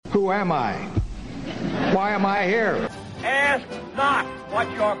Who am I? Why am I here? Ask not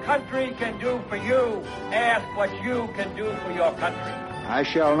what your country can do for you. Ask what you can do for your country. I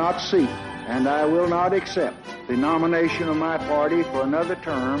shall not seek, and I will not accept the nomination of my party for another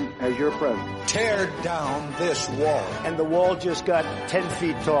term as your president. Tear down this wall. And the wall just got 10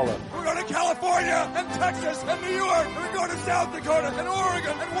 feet taller. We're going to California and Texas and New York. And we're going to South Dakota and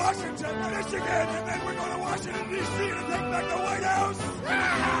Oregon and Washington and Michigan. And then we're going to Washington, D.C. to take back the White House.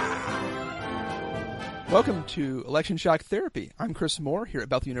 Ah! Welcome to Election Shock Therapy. I'm Chris Moore here at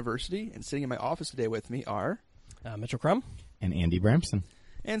Bethel University, and sitting in my office today with me are... Mitchell Crum. And Andy Bramson.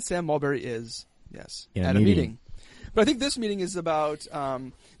 And Sam Mulberry is, at a meeting. But I think this meeting is about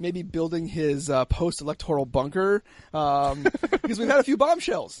maybe building his post-electoral bunker, because we've had a few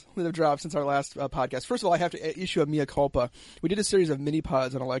bombshells that have dropped since our last podcast. First of all, I have to issue a mea culpa. We did a series of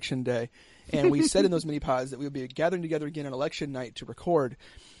mini-pods on Election Day, and we said in those mini-pods that we would be gathering together again on Election Night to record,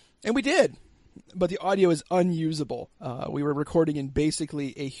 and we did. But the audio is unusable. We were recording in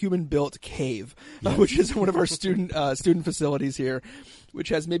basically a human-built cave, which is one of our student facilities here, which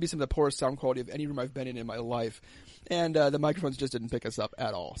has maybe some of the poorest sound quality of any room I've been in my life. And the microphones just didn't pick us up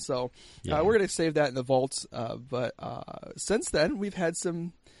at all. So we're going to save that in the vaults. But since then, we've had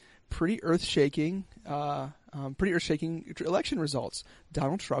some pretty earth-shaking election results.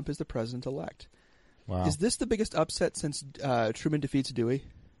 Donald Trump is the president-elect. Wow. Is this the biggest upset since Truman defeats Dewey?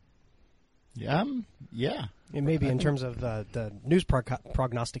 Yeah. It may be in terms of the news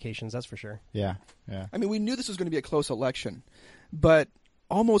prognostications, that's for sure. Yeah. I mean, we knew this was going to be a close election, but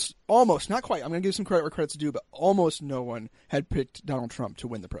almost, not quite. I'm going to give some credit where credit's due, but almost no one had picked Donald Trump to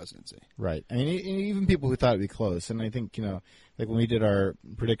win the presidency. Right. I mean, even people who thought it'd be close, and I think, like when we did our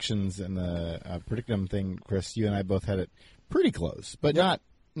predictions and the Predictum thing, Chris, you and I both had it pretty close, but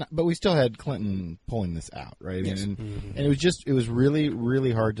but we still had Clinton pulling this out, right? Yes. And it was really,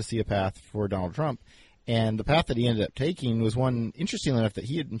 really hard to see a path for Donald Trump. And the path that he ended up taking was one, interestingly enough, that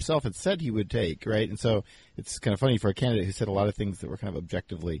he himself had said he would take, right? And so it's kind of funny for a candidate who said a lot of things that were kind of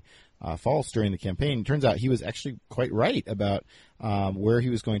objectively false during the campaign. It turns out he was actually quite right about where he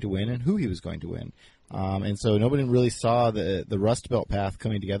was going to win and who he was going to win. And so nobody really saw the Rust Belt path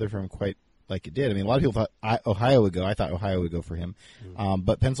coming together for him quite like it did. I mean, a lot of people thought Ohio would go. I thought Ohio would go for him.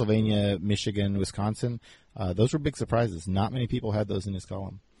 But Pennsylvania, Michigan, Wisconsin, those were big surprises. Not many people had those in his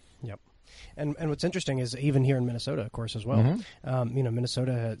column. Yep. And what's interesting is even here in Minnesota, of course, as well. Mm-hmm.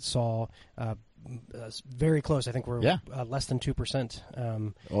 Minnesota saw very close. I think we're less than 2%.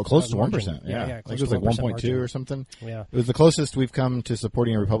 Close to 1%. Yeah. I think it was like 1.2 or something. Yeah. It was the closest we've come to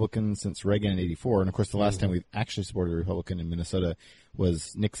supporting a Republican since Reagan in '84. And, of course, the last time we've actually supported a Republican in Minnesota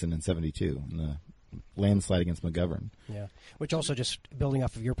was Nixon in '72 in the landslide against McGovern. Yeah, which also just building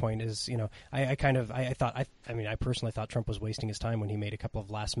off of your point is, I personally thought Trump was wasting his time when he made a couple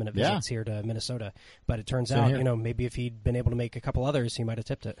of last minute visits here to Minnesota. But it turns out, maybe if he'd been able to make a couple others, he might have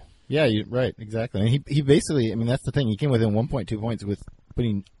tipped it. Yeah, right, exactly. And he basically, that's the thing. He came within 1.2 points with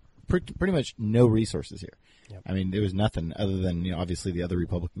putting pretty much no resources here. Yep. I mean, there was nothing other than, obviously the other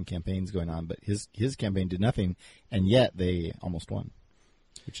Republican campaigns going on, but his campaign did nothing, and yet they almost won,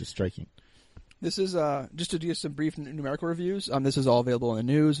 which is striking. This is just to do some brief numerical reviews. This is all available in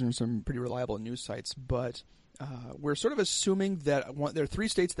the news and some pretty reliable news sites. But we're sort of assuming that there are 3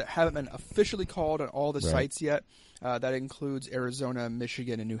 states that haven't been officially called on all the sites yet. That includes Arizona,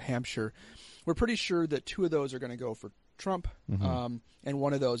 Michigan, and New Hampshire. We're pretty sure that 2 of those are going to go for Trump, and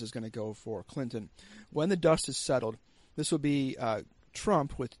 1 of those is going to go for Clinton. When the dust is settled, this will be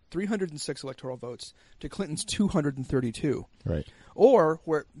Trump with 306 electoral votes to Clinton's 232. Right. Or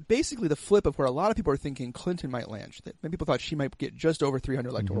where basically the flip of where a lot of people are thinking Clinton might land. Many people thought she might get just over 300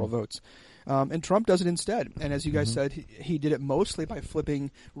 electoral votes. And Trump does it instead. And as you guys said, he did it mostly by flipping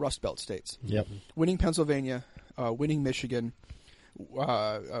Rust Belt states. Yep. Winning Pennsylvania, winning Michigan,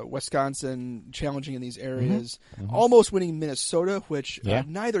 Wisconsin, challenging in these areas, almost winning Minnesota, which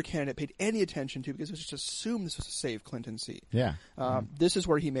neither candidate paid any attention to because it was just assumed this was a safe Clinton seat. Yeah. This is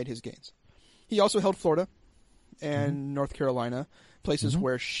where he made his gains. He also held Florida and North Carolina, places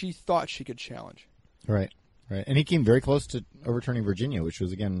where she thought she could challenge. Right. And he came very close to overturning Virginia, which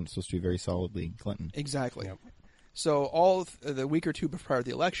was, again, supposed to be very solidly Clinton. Exactly. Yep. So all the week or two prior to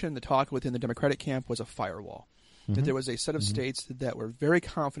the election, the talk within the Democratic camp was a firewall. That there was a set of states that were very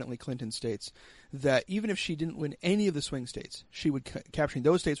confidently Clinton states, that even if she didn't win any of the swing states, she would capturing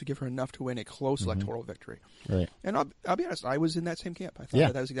those states would give her enough to win a close electoral victory. Right. And I'll be honest, I was in that same camp. I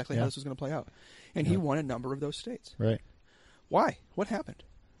thought that was exactly how this was going to play out. And he won a number of those states. Right. Why? What happened?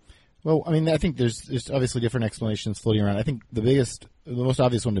 Well, I mean, I think there's obviously different explanations floating around. I think the most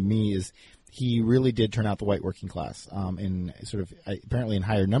obvious one to me is he really did turn out the white working class in sort of apparently in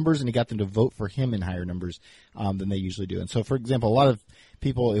higher numbers, and he got them to vote for him in higher numbers than they usually do. And so, for example, a lot of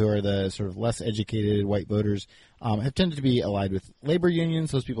people who are the sort of less educated white voters have tended to be allied with labor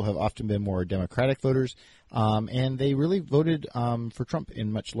unions. Those people have often been more Democratic voters, and they really voted for Trump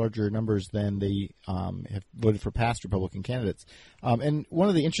in much larger numbers than they have voted for past Republican candidates. And one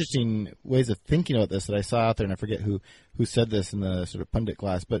of the interesting ways of thinking about this that I saw out there, and I forget who said this in the sort of pundit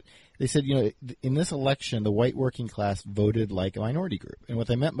class, but they said, in this election, the white working class voted like a minority group. And what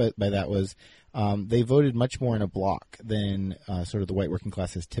they meant by that was they voted much more in a block than sort of the white working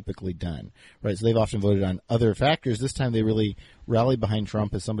class has typically done, right? So they've often voted on other factors. This time they really rallied behind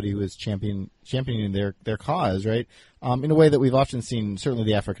Trump as somebody who is championing their cause, right? In a way that we've often seen, certainly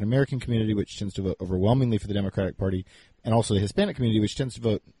the African American community, which tends to vote overwhelmingly for the Democratic Party, and also the Hispanic community, which tends to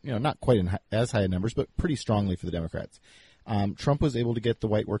vote, not quite in as high numbers, but pretty strongly for the Democrats. Trump was able to get the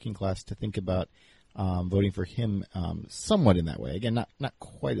white working class to think about voting for him somewhat in that way. Again, not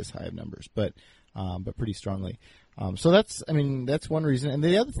quite as high of numbers, but pretty strongly. So that's one reason. And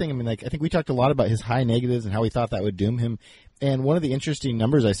the other thing, I think we talked a lot about his high negatives and how we thought that would doom him. And one of the interesting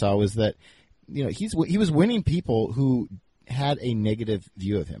numbers I saw was that, he was winning people who had a negative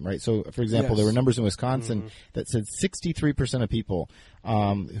view of him, right? So, for example, There were numbers in Wisconsin that said 63% of people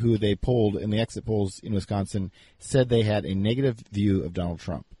who they polled in the exit polls in Wisconsin said they had a negative view of Donald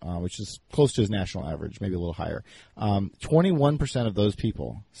Trump, which is close to his national average, maybe a little higher. 21% of those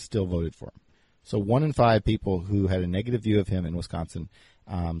people still voted for him. So 1 in 5 people who had a negative view of him in Wisconsin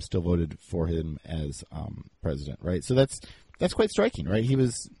still voted for him as president, right? So that's quite striking, right? He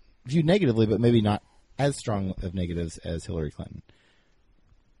was viewed negatively, but maybe not as strong of negatives as Hillary Clinton.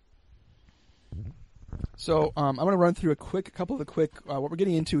 So I'm going to run through a couple of the quick. What we're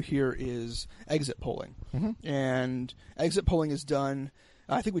getting into here is exit polling, and exit polling is done.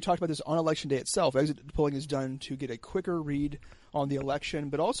 I think we talked about this on election day itself. Exit polling is done to get a quicker read on the election,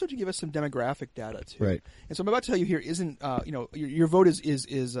 but also to give us some demographic data too. Right. And so I'm about to tell you here isn't your vote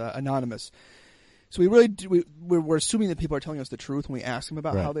is anonymous. So we really we're assuming that people are telling us the truth when we ask them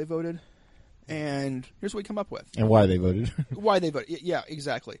about how they voted. And here's what we come up with. And why they voted. Why they voted. Yeah,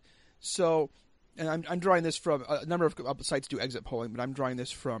 exactly. So, and I'm drawing this from a number of sites do exit polling, but I'm drawing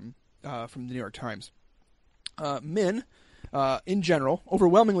this from the New York Times. Men, in general,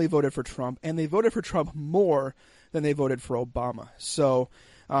 overwhelmingly voted for Trump, and they voted for Trump more than they voted for Obama. So,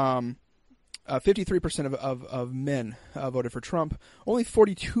 53% of men voted for Trump. Only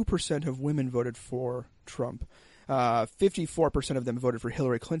 42% of women voted for Trump. 54% of them voted for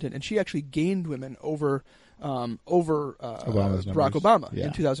Hillary Clinton, and she actually gained women over Barack Obama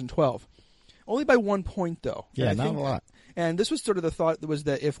in 2012. Only by 1 point, though. Yeah, not a lot. And this was sort of the thought was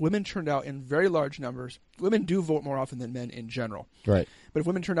that if women turned out in very large numbers, women do vote more often than men in general. Right. But if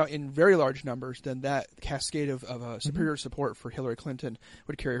women turned out in very large numbers, then that cascade of superior support for Hillary Clinton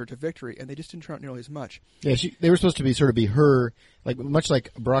would carry her to victory, and they just didn't turn out nearly as much. Yeah, they were supposed to be her, much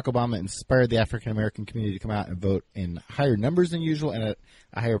like Barack Obama inspired the African American community to come out and vote in higher numbers than usual and at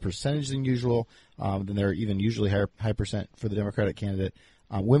a higher percentage than usual. Than there are even usually high percent for the Democratic candidate.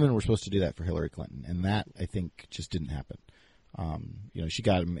 Women were supposed to do that for Hillary Clinton, and that, I think, just didn't happen. She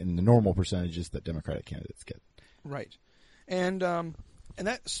got them in the normal percentages that Democratic candidates get. Right. And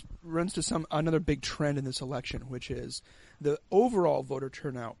that runs to another big trend in this election, which is the overall voter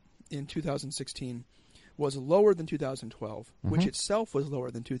turnout in 2016 was lower than 2012, which itself was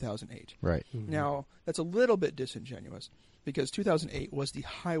lower than 2008. Right. Now, that's a little bit disingenuous because 2008 was the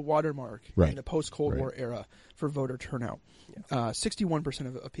high watermark in the post-Cold War era for voter turnout.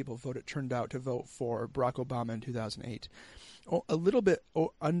 61% of people turned out to vote for Barack Obama in 2008. A little bit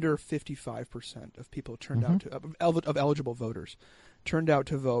under 55% of people turned out of eligible voters turned out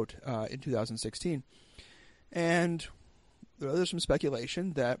to vote in 2016. And there's some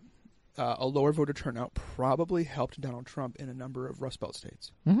speculation that a lower voter turnout probably helped Donald Trump in a number of Rust Belt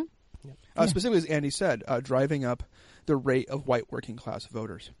states. Specifically, as Andy said, driving up the rate of white working class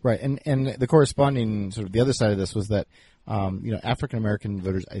voters. Right, and the corresponding sort of the other side of this was that African American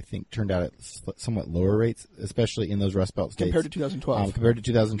voters, I think, turned out at somewhat lower rates, especially in those Rust Belt states compared to 2012. Compared to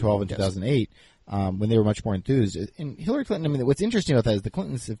 2012 and 2008, when they were much more enthused. And Hillary Clinton, what's interesting about that is the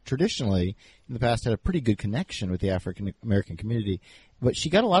Clintons have traditionally, in the past, had a pretty good connection with the African American community. but she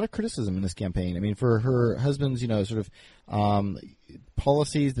got a lot of criticism in this campaign. I mean, for her husband's, sort of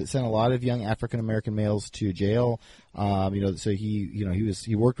policies that sent a lot of young African American males to jail. So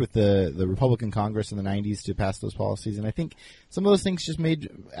he worked with the Republican Congress in the 90s to pass those policies, and I think some of those things just made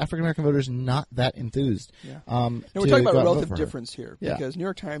African American voters not that enthused. Yeah. Now we're talking about a relative difference here, because New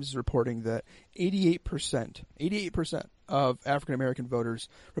York Times is reporting that 88% of African American voters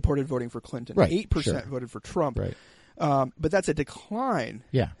reported voting for Clinton. Right. 8% voted for Trump. Right. But that's a decline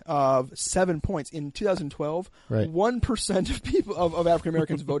of 7 points. In 2012, 1% of people of African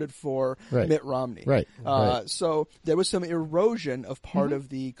Americans voted for Mitt Romney. Right. So there was some erosion of part of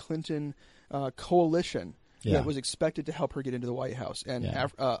the Clinton coalition that was expected to help her get into the White House, and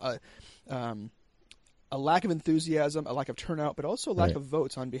a lack of enthusiasm, a lack of turnout, but also a lack of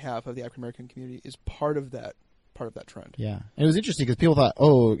votes on behalf of the African American community is part of that trend. Yeah. And it was interesting because people thought,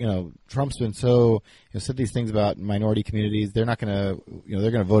 Trump's been said these things about minority communities. They're not going to,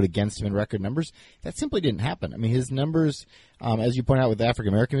 they're going to vote against him in record numbers. That simply didn't happen. I mean, his numbers, as you point out with the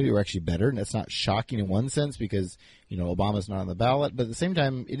African American community, were actually better. And that's not shocking in one sense because, Obama's not on the ballot. But at the same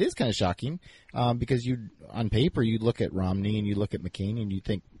time, it is kind of shocking because on paper, you look at Romney and you look at McCain and you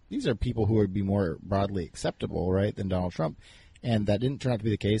think these are people who would be more broadly acceptable, right, than Donald Trump. And that didn't turn out to be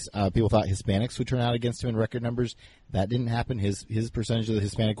the case. People thought Hispanics would turn out against him in record numbers. That didn't happen. His percentage of the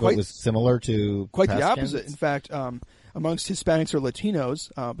Hispanic vote was similar to quite the opposite. Candidates. In fact, amongst Hispanics or Latinos,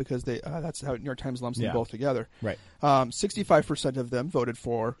 because that's how New York Times lumps them both together. Right. 65% of them voted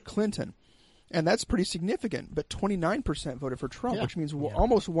for Clinton, and that's pretty significant. But 29% voted for Trump, which means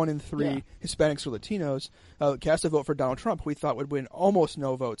almost 1 in 3 Hispanics or Latinos cast a vote for Donald Trump, who we thought would win almost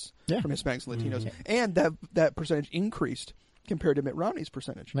no votes from Hispanics and Latinos, and that percentage increased compared to Mitt Romney's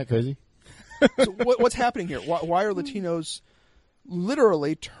percentage. Isn't that crazy? So what's happening here? Why are Latinos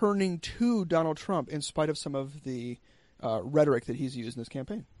literally turning to Donald Trump in spite of some of the rhetoric that he's used in this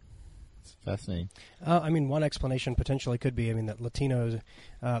campaign? It's fascinating. One explanation potentially could be, that Latino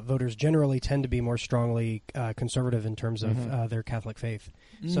voters generally tend to be more strongly conservative in terms of their Catholic faith.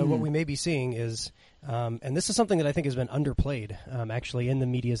 So what we may be seeing is, and this is something that I think has been underplayed, actually, in the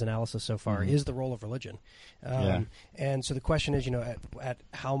media's analysis so far, is the role of religion. And so the question is, at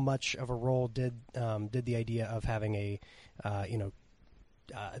how much of a role did the idea of having a,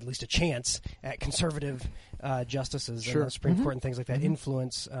 at least a chance at conservative justices in the Supreme Court and things like that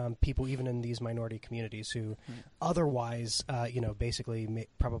influence people even in these minority communities who otherwise, basically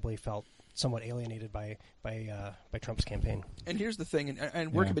probably felt somewhat alienated by Trump's campaign. And here's the thing,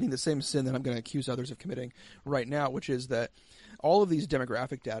 and we're committing the same sin that I'm going to accuse others of committing right now, which is that all of these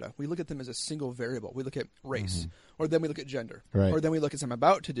demographic data, we look at them as a single variable. We look at race, or then we look at gender, or then we look, as I'm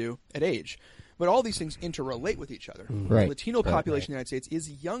about to do, at age. But all these things interrelate with each other. The Latino population in the United States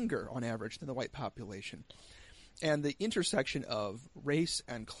is younger on average than the white population. And the intersection of race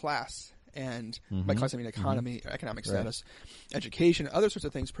and class, and by class I mean economy, economic status, education, other sorts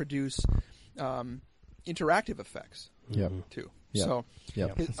of things produce interactive effects too. So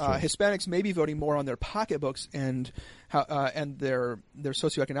Hispanics may be voting more on their pocketbooks and their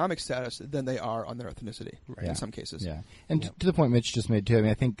socioeconomic status than they are on their ethnicity in some cases. Yeah, and to the point Mitch just made too.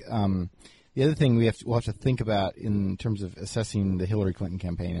 I think the other thing we'll have to think about in terms of assessing the Hillary Clinton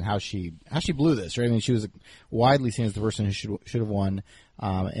campaign and how she blew this. Right? She was widely seen as the person who should have won.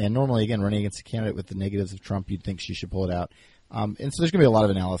 And normally, again, running against a candidate with the negatives of Trump, you'd think she should pull it out. And so there's going to be a lot of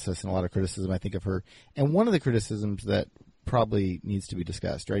analysis and a lot of criticism, I think, of her. And one of the criticisms that probably needs to be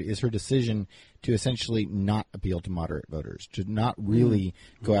discussed, right, is her decision to essentially not appeal to moderate voters, to not really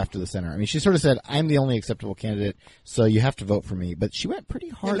go after the center. She sort of said, I'm the only acceptable candidate, so you have to vote for me. But she went pretty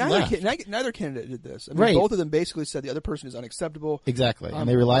hard left. Neither candidate did this. Both of them basically said the other person is unacceptable. Exactly, and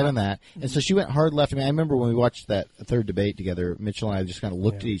they relied on that. And so she went hard left. I remember when we watched that third debate together, Mitchell and I just kind of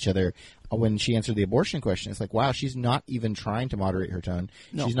looked at each other when she answered the abortion question. It's like, wow, she's not even trying to moderate her tone.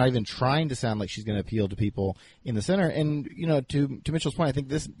 No. She's not even trying to sound like she's going to appeal to people in the center. And, to Mitchell's point, I think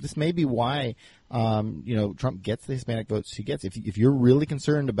this may be why Trump gets the Hispanic votes he gets. If you're really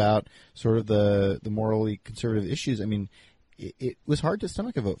concerned about sort of the morally conservative issues, it was hard to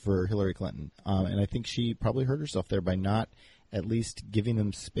stomach a vote for Hillary Clinton. And I think she probably hurt herself there by not at least giving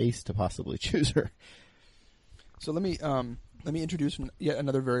them space to possibly choose her. So let me introduce yet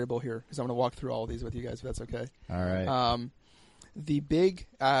another variable here, because I'm going to walk through all of these with you guys, if that's okay. All right. The big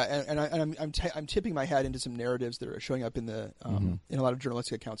I'm tipping my hat into some narratives that are showing up in the in a lot of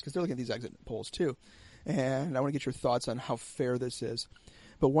journalistic accounts, because they're looking at these exit polls too, and I want to get your thoughts on how fair this is.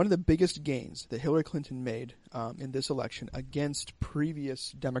 But one of the biggest gains that Hillary Clinton made in this election against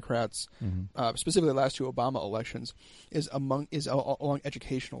previous Democrats, specifically the last two Obama elections, is along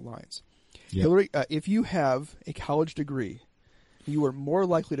educational lines. Yep. Hillary, if you have a college degree, you are more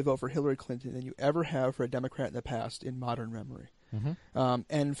likely to vote for Hillary Clinton than you ever have for a Democrat in the past in modern memory. And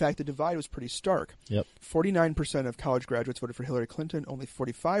in fact, the divide was pretty stark. 49% of college graduates voted for Hillary Clinton. Only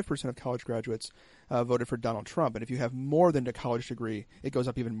 45% of college graduates voted for Donald Trump. And if you have more than a college degree, it goes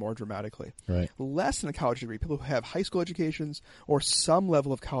up even more dramatically. Less than a college degree, people who have high school educations or some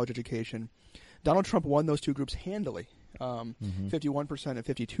level of college education, Donald Trump won those two groups handily, 51% and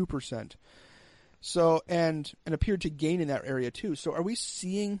 52%. So and appeared to gain in that area too. So are we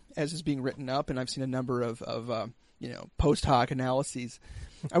seeing, as is being written up, and I've seen a number of post hoc analyses,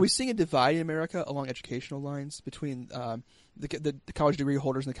 are we seeing a divide in America along educational lines between the college degree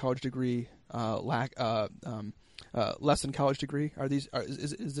holders and the college degree less than college degree?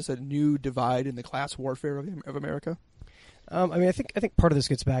 Is this a new divide in the class warfare of America? I think part of this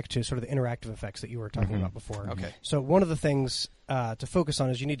gets back to sort of the interactive effects that you were talking about before. Okay. So one of the things to focus on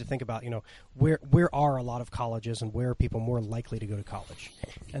is you need to think about, where are a lot of colleges and where are people more likely to go to college?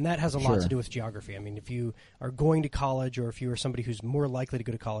 And that has a lot to do with geography. I mean, if you are going to college or if you are somebody who's more likely to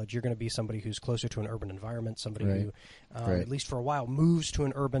go to college, you're going to be somebody who's closer to an urban environment, somebody who, at least for a while, moves to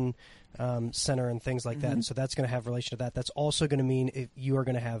an urban center and things like that. And so that's going to have relation to that. That's also going to mean you are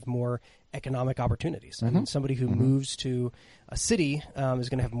going to have more economic opportunities. I mean, somebody who moves to a city is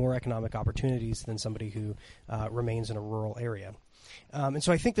going to have more economic opportunities than somebody who remains in a rural area. And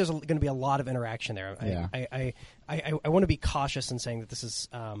so I think there's going to be a lot of interaction there. I want to be cautious in saying that this is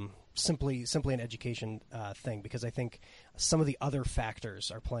simply an education thing, because I think some of the other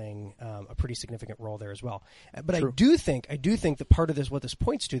factors are playing a pretty significant role there as well. But I do think that part of this, what this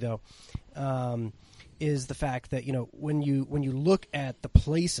points to, though, is the fact that when you look at the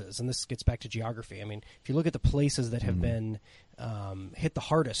places, and this gets back to geography. I mean, if you look at the places that have been hit the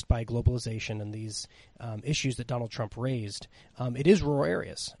hardest by globalization and these issues that Donald Trump raised, it is rural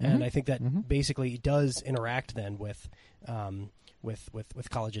areas, and I think that basically does interact then with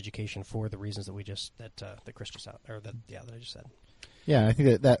college education for the reasons that that Chris just that I just said. Yeah, I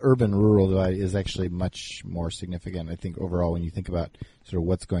think that urban-rural divide is actually much more significant, I think, overall, when you think about sort of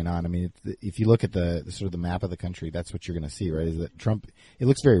what's going on. I mean, if you look at the sort of the map of the country, that's what you're going to see, right, is that Trump, it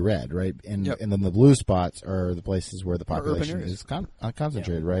looks very red, right? And then the blue spots are the places where the population is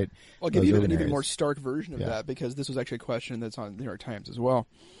concentrated, right? I'll give you an even more stark version of that, because this was actually a question that's on the New York Times as well.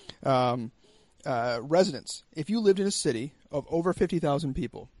 Residents, if you lived in a city of over 50,000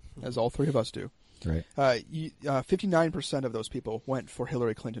 people, as all three of us do, 59% of those people went for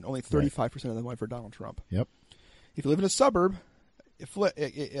Hillary Clinton. Only 35% of them went for Donald Trump. Yep. If you live in a suburb,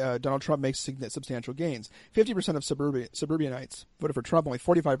 Donald Trump makes substantial gains. 50% of suburbanites voted for Trump. Only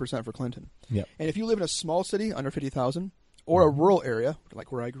 45% for Clinton. Yep. And if you live in a small city under 50,000 or a rural area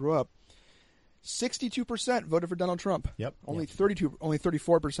like where I grew up, 62% voted for Donald Trump. Yep. Only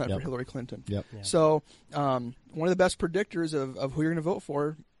 34% for Hillary Clinton. Yep. Yeah. So one of the best predictors of who you're going to vote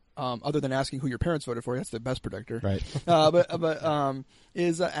for, other than asking who your parents voted for, that's the best predictor. Right.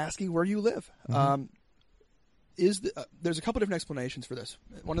 Is asking where you live. There's a couple different explanations for this.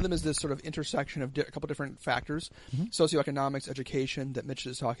 One of them is this sort of intersection of a couple different factors, socioeconomics, education, that Mitch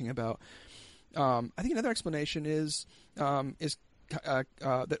is talking about. I think another explanation is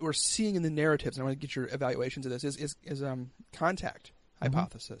that we're seeing in the narratives, and I want to get your evaluations of this, is contact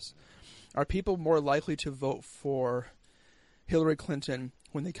hypothesis. Are people more likely to vote for Hillary Clinton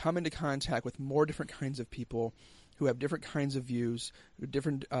when they come into contact with more different kinds of people who have different kinds of views,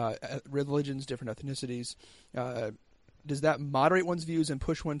 different religions, different ethnicities? Does that moderate one's views and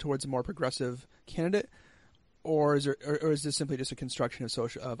push one towards a more progressive candidate, or is this simply just a construction of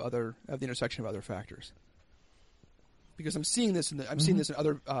the intersection of other factors? Because I'm seeing this in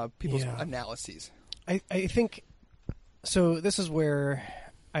other people's analyses. I think so. This is where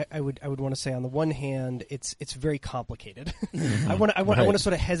I would want to say, on the one hand, it's very complicated. I want to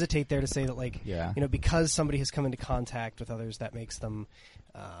sort of hesitate there to say that because somebody has come into contact with others, that makes them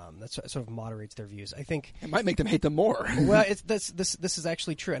that sort of moderates their views. I think it might make them hate them more. Well, this is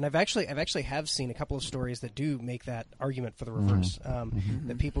actually true, and I've actually seen a couple of stories that do make that argument for the reverse.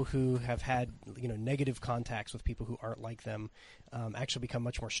 That people who have had negative contacts with people who aren't like them actually become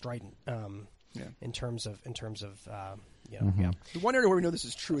much more strident. In terms of The one area where we know this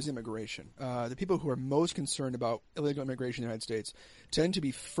is true is immigration. The people who are most concerned about illegal immigration in the United States tend to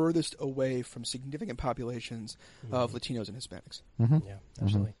be furthest away from significant populations of Latinos and Hispanics. Yeah,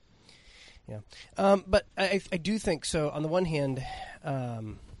 absolutely. Yeah, but I do think so. On the one hand,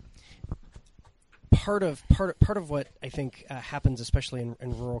 part of what I think happens, especially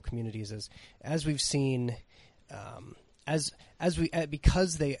in rural communities, is as we've seen.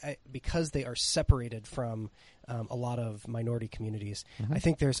 Because they are separated from a lot of minority communities, I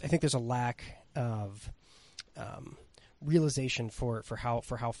think there's a lack of realization for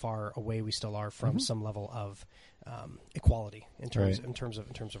how far away we still are from some level of equality in terms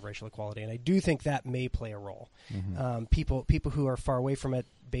of racial equality, and I do think that may play a role. People who are far away from it,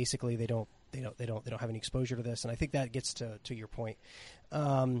 basically they don't have any exposure to this, and I think that gets to your point.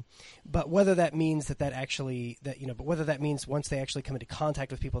 But whether that means whether that means once they actually come into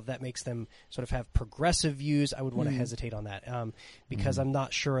contact with people that makes them sort of have progressive views, I would want to hesitate on that, because I'm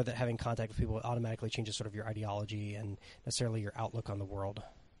not sure that having contact with people automatically changes sort of your ideology and necessarily your outlook on the world.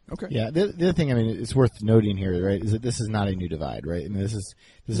 Okay. Yeah. The other thing, I mean, it's worth noting here, right, is that this is not a new divide, right? I mean, this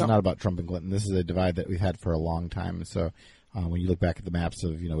is not about Trump and Clinton. This is a divide that we've had for a long time. So when you look back at the maps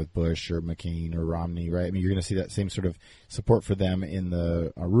of, with Bush or McCain or Romney, right, I mean, you're going to see that same sort of support for them in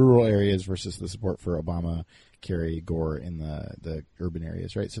the rural areas versus the support for Obama, Kerry, Gore in the urban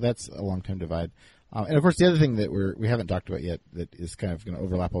areas, right? So that's a long-time divide. And of course, the other thing that we haven't talked about yet that is kind of going to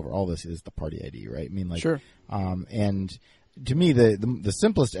overlap over all this is the party ID, right? I mean, like, sure. And to me, the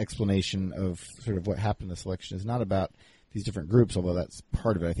simplest explanation of sort of what happened in this election is not about these different groups, although that's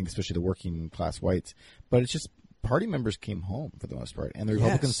part of it. I think especially the working class whites, but it's just party members came home for the most part, and the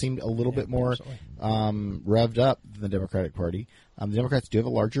Republicans seemed a little bit more revved up than the Democratic Party. The Democrats do have a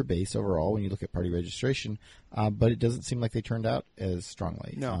larger base overall when you look at party registration, but it doesn't seem like they turned out as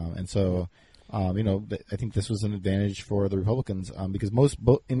strongly. No. And so, I think this was an advantage for the Republicans because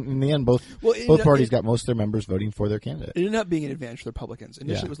in the end, both parties got most of their members voting for their candidate. It ended up being an advantage for the Republicans.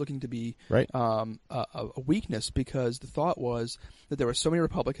 Initially, it was looking to be a weakness because the thought was that there were so many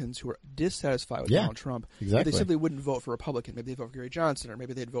Republicans who were dissatisfied with Donald Trump that they simply wouldn't vote for Republican. Maybe they'd vote for Gary Johnson, or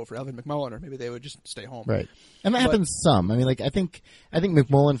maybe they'd vote for Evan McMullin, or maybe they would just stay home. Right, and that happens some. I mean, like I think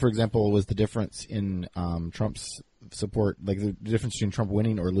McMullin, for example, was the difference in Trump's support, like the difference between Trump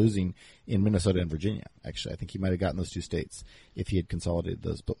winning or losing in Minnesota and Virginia. Actually, I think he might have gotten those two states if he had consolidated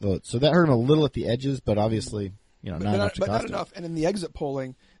those votes. So that hurt him a little at the edges, but obviously, not enough to cost him. Not enough. And in the exit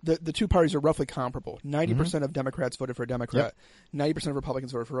polling, the two parties are roughly comparable. 90% of Democrats voted for a Democrat. 90% of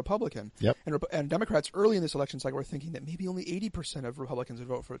Republicans voted for a Republican. Yep. And Democrats early in this election cycle were thinking that maybe only 80% of Republicans would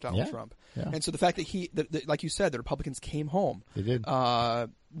vote for Donald Trump. Yeah. And so the fact that like you said, the Republicans came home. They did.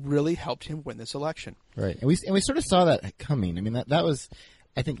 Really helped him win this election. Right. And we sort of saw that coming. I mean, that was,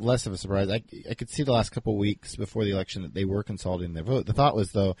 I think, less of a surprise. I could see the last couple of weeks before the election that they were consolidating their vote. The thought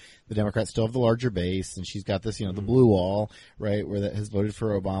was, though, the Democrats still have the larger base, and she's got this, the blue wall, right, where that has voted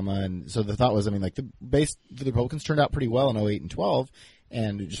for Obama. And so the thought was, I mean, like, the base for the Republicans turned out pretty well in 2008 and 2012,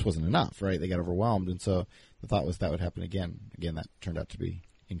 and it just wasn't enough, right? They got overwhelmed. And so the thought was that would happen again. Again, that turned out to be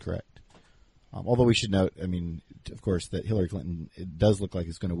incorrect. Although we should note, I mean, of course, that Hillary Clinton, it does look like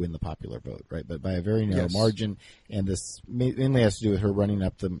is going to win the popular vote, right? But by a very narrow margin, and this mainly has to do with her running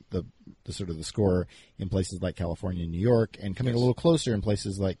up the sort of the score in places like California and New York, and coming a little closer in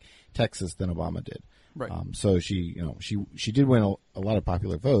places like Texas than Obama did. Right. So she did win a lot of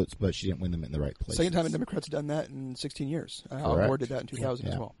popular votes, but she didn't win them in the right places. Second time a Democrat's done that in 16 years. Al Gore did that in 2000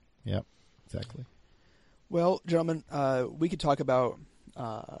 as well. Yep, exactly. Well, gentlemen, we could talk about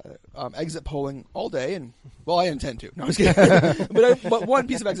exit polling all day, and I intend to. No, I was kidding. but one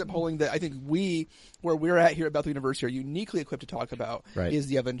piece of exit polling that I think where we're at here at Bethel University, are uniquely equipped to talk about is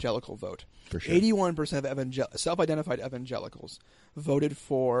the evangelical vote. For sure. 81% of self-identified evangelicals voted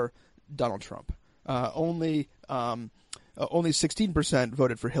for Donald Trump. Only 16%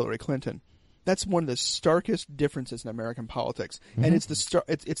 voted for Hillary Clinton. That's one of the starkest differences in American politics, and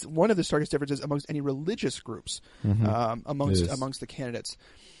it's one of the starkest differences amongst any religious groups amongst the candidates.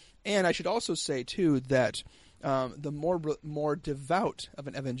 And I should also say too that the more devout of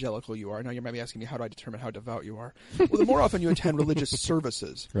an evangelical you are. Now you might be asking me, how do I determine how devout you are? Well, the more often you attend religious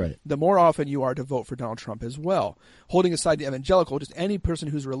services, the more often you are to vote for Donald Trump as well. Holding aside the evangelical, just any person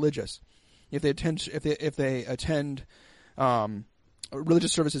who's religious, if they attend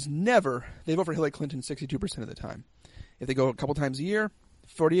religious services, they vote for Hillary Clinton 62% of the time. If they go a couple times a year,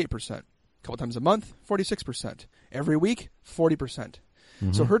 48%. A couple times a month, 46%. Every week, 40%.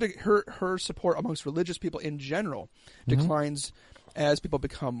 So her support amongst religious people in general declines as people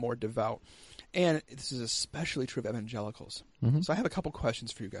become more devout. And this is especially true of evangelicals. So I have a couple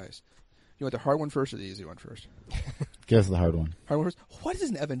questions for you guys. You want the hard one first or the easy one first? Give us the hard one. Hard one first. What is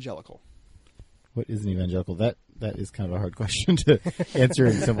an evangelical? What is an evangelical? That is kind of a hard question to answer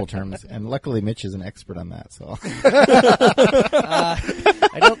in simple terms. And luckily, Mitch is an expert on that. So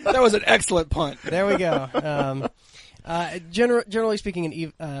that was an excellent punt. There we go. Generally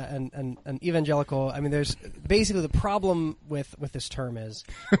speaking, an evangelical. I mean, there's basically the problem with this term is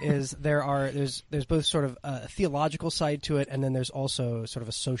there's both sort of a theological side to it, and then there's also sort of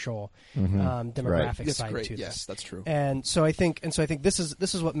a social demographic side to this. Yes, that's true. And so I think this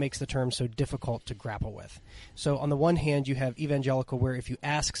is what makes the term so difficult to grapple with. So on the one hand, you have evangelical, where if you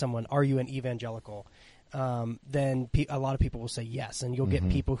ask someone, "Are you an evangelical?" then a lot of people will say yes, and you'll get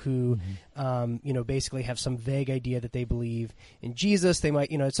people who, basically have some vague idea that they believe in Jesus. They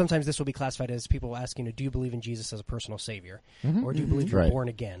might, sometimes this will be classified as people asking, do you believe in Jesus as a personal savior, or do you believe you're born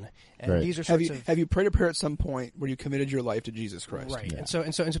again? And these are have you prayed a prayer at some point where you committed your life to Jesus Christ? Right, and so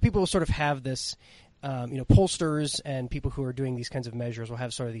people will sort of have this. Pollsters and people who are doing these kinds of measures will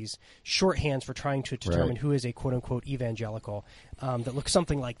have sort of these shorthands for trying to determine who is a quote-unquote evangelical that looks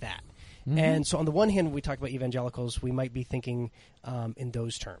something like that. And so on the one hand, when we talk about evangelicals, we might be thinking in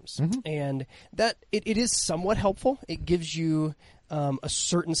those terms. And that it is somewhat helpful. It gives you a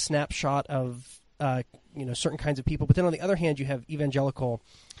certain snapshot of certain kinds of people. But then on the other hand, you have evangelical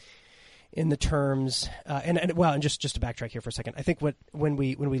in the terms, and just to backtrack here for a second, I think when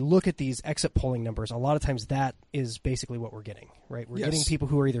we look at these exit polling numbers, a lot of times that is basically what we're getting, right? We're getting people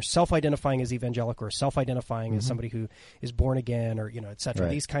who are either self-identifying as evangelical or self-identifying as somebody who is born again, or et cetera.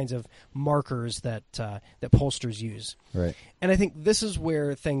 These kinds of markers that pollsters use. Right. And I think this is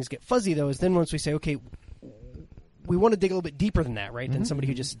where things get fuzzy, though, is then once we say, okay, we want to dig a little bit deeper than that, right? Than somebody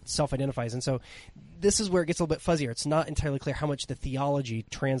who just self-identifies. And so this is where it gets a little bit fuzzier. It's not entirely clear how much the theology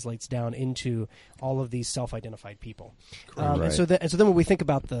translates down into all of these self-identified people. And so then when we think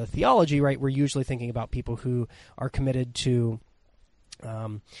about the theology, right, we're usually thinking about people who are committed to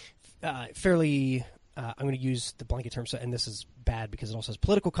fairly... I'm going to use the blanket term, and this is bad because it also has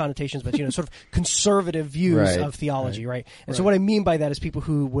political connotations, but sort of conservative views of theology, right? And so what I mean by that is people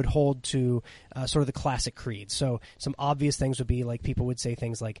who would hold to sort of the classic creed. So some obvious things would be like people would say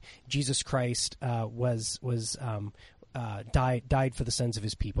things like Jesus Christ died for the sins of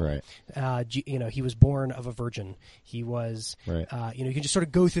his people. Right. He was born of a virgin. He was. Right. You can just sort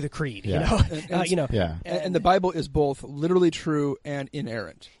of go through the creed. Yeah. And the Bible is both literally true and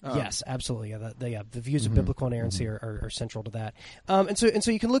inerrant. Yes, absolutely. Yeah, the views of biblical inerrancy are central to that. And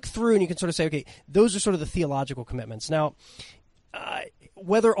so you can look through and you can sort of say, okay, those are sort of the theological commitments. Now,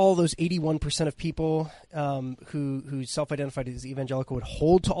 whether all those 81% of people who self-identified as evangelical would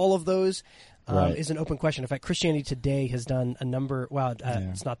hold to all of those is an open question. In fact, Christianity Today has done a number. Well,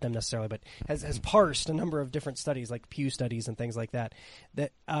 it's not them necessarily, but has parsed a number of different studies, like Pew studies and things like that,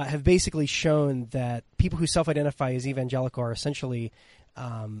 that have basically shown that people who self-identify as evangelical are essentially.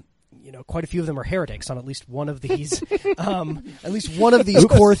 Quite a few of them are heretics on at least one of these,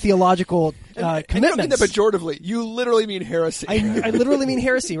 core theological commitments. And you don't mean that pejoratively. You literally mean heresy. I literally mean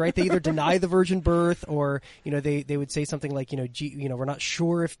heresy, right? They either deny the virgin birth, or they would say something like we're not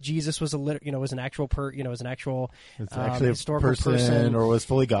sure if Jesus was was an actual historical person, or was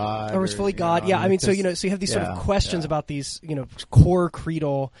fully God, Yeah, I mean, so you have these sort of questions about these core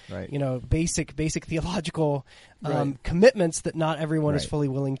creedal, basic theological commitments that not everyone is fully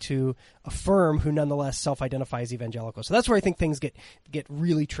willing to affirm, who nonetheless self-identify as evangelical. So that's where I think things get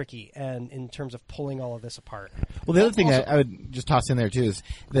really tricky, and in terms of pulling all of this apart. Well, the other thing I would just toss in there too is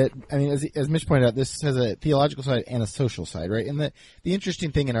that, I mean, as Mitch pointed out, this has a theological side and a social side, right? And the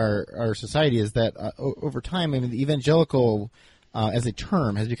interesting thing in our society is that over time, I mean, the evangelical as a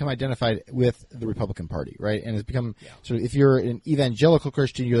term has become identified with the Republican Party, right? And has become sort of, if you're an evangelical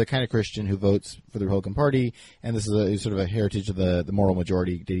Christian, you're the kind of Christian who votes for the Republican Party, and this is sort of a heritage of the moral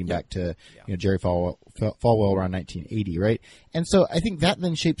majority dating back to Jerry Falwell around 1980, right? And so I think that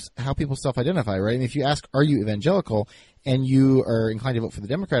then shapes how people self-identify, right? And if you ask, are you evangelical, and you are inclined to vote for the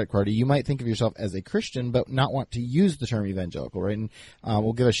Democratic Party, you might think of yourself as a Christian, but not want to use the term evangelical, right? And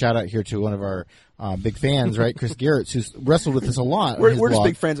we'll give a shout out here to one of our big fans, right, Chris Gerritz, who's wrestled with this a lot. We're just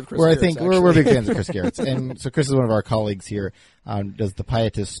big fans of Chris Gerritz. I think we're big fans of Chris Gerritz, and so Chris is one of our colleagues here. Does the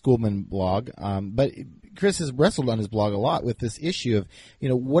Pietist Schoolman blog, but Chris has wrestled on his blog a lot with this issue of,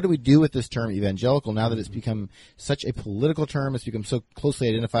 what do we do with this term evangelical now that it's become such a political term? It's become so closely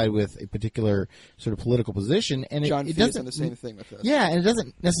identified with a particular sort of political position, and it doesn't the same thing with this. Yeah, and it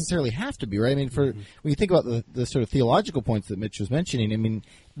doesn't necessarily have to be, right? I mean, when you think about the sort of theological points that Mitch was mentioning, I mean,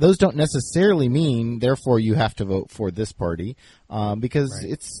 those don't necessarily mean, therefore, you have to vote for this party, because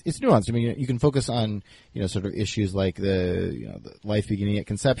it's nuanced. I mean, you can focus on, sort of issues like the life beginning at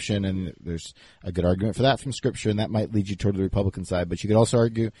conception, and there's a good argument for that from Scripture, and that might lead you toward the Republican side. But you could also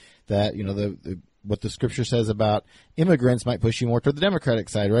argue that, what the Scripture says about immigrants might push you more toward the Democratic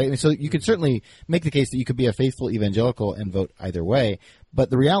side, right? I mean, so you could certainly make the case that you could be a faithful evangelical and vote either way. But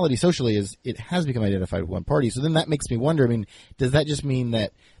the reality socially is it has become identified with one party. So then that makes me wonder, I mean, does that just mean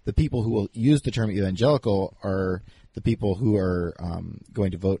that the people who will use the term evangelical are the people who are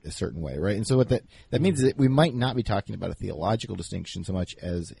going to vote a certain way, right? And so what that means is that we might not be talking about a theological distinction so much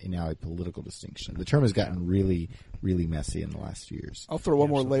as now a political distinction. The term has gotten really, really messy in the last few years. I'll throw one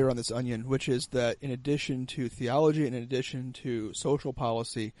more layer on this onion, which is that in addition to theology and in addition to social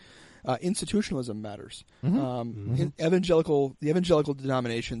policy, institutionalism matters. The evangelical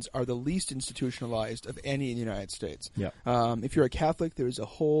denominations are the least institutionalized of any in the United States. Yep. If you're a Catholic, there's a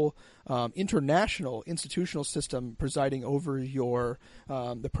whole international institutional system presiding over your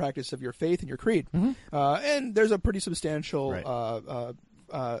the practice of your faith and your creed, and there's a pretty substantial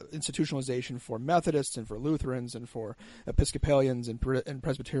institutionalization for Methodists and for Lutherans and for Episcopalians and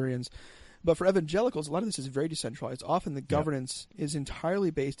Presbyterians. But for evangelicals, a lot of this is very decentralized. Often the governance is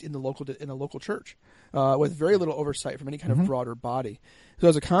entirely based in the local church, with very little oversight from any kind of broader body. So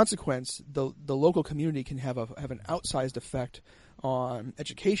as a consequence, the local community can have an outsized effect on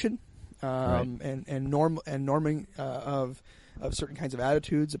education and norming of certain kinds of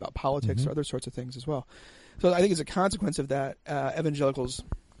attitudes about politics or other sorts of things as well. So I think as a consequence of that, evangelicals.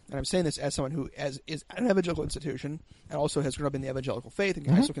 And I'm saying this as someone who is an evangelical institution and also has grown up in the evangelical faith, and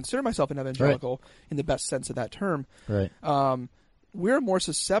I also consider myself an evangelical in the best sense of that term. Right. We're more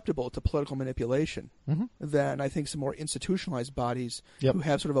susceptible to political manipulation than I think some more institutionalized bodies who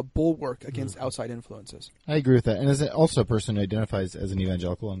have sort of a bulwark against outside influences. I agree with that. And as also a person who identifies as an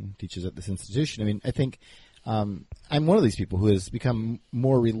evangelical and teaches at this institution, I mean, I think I'm one of these people who has become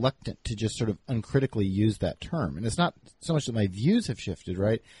more reluctant to just sort of uncritically use that term. And it's not so much that my views have shifted,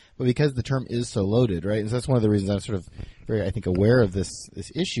 right, but because the term is so loaded, right? And so that's one of the reasons I'm sort of very, I think, aware of this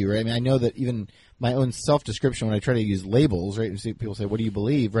issue, right? I mean, I know that even my own self-description, when I try to use labels, right, and people say, what do you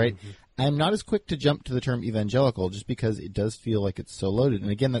believe, right? I'm not as quick to jump to the term evangelical just because it does feel like it's so loaded. And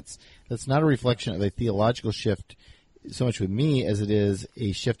again, that's not a reflection of a theological shift so much with me as it is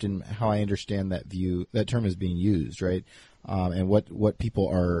a shift in how I understand that view, that term is being used, right? And what people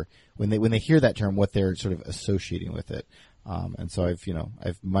are, when they hear that term, what they're sort of associating with it. And so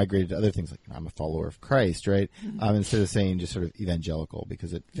I've migrated to other things like I'm a follower of Christ, right? Instead of saying just sort of evangelical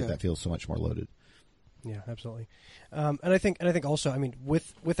because that feels so much more loaded. Yeah, absolutely. And I think also, I mean,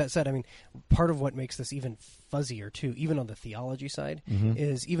 with that said, I mean, part of what makes this even fuzzier too, even on the theology side,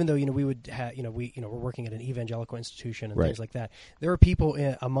 is even though we would have we're working at an evangelical institution and things like that, there are people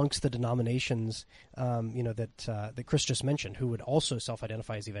amongst the denominations, that Chris just mentioned, who would also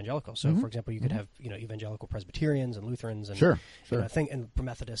self-identify as evangelical. So, for example, you could have evangelical Presbyterians and Lutherans and and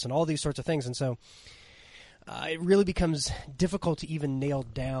Methodists and all these sorts of things, and so. It really becomes difficult to even nail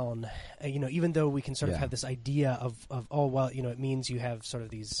down, even though we can sort of have this idea of it means you have sort of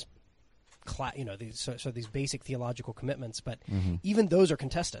these, these basic theological commitments, but even those are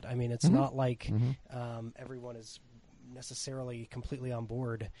contested. I mean, it's not like everyone is necessarily completely on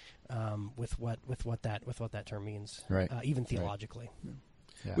board with what that term means, right? Even theologically. Right.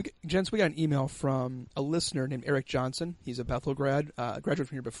 Yeah. We got an email from a listener named Eric Johnson. He's a Bethel grad, graduated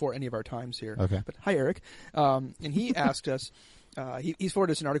from here before any of our times here. Okay. But hi, Eric. And he asked us, he's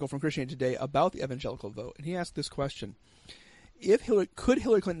forwarded us an article from Christianity Today about the evangelical vote. And he asked this question. Could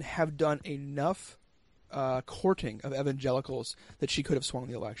Hillary Clinton have done enough courting of evangelicals that she could have swung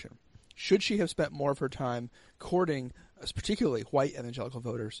the election? Should she have spent more of her time courting, particularly white evangelical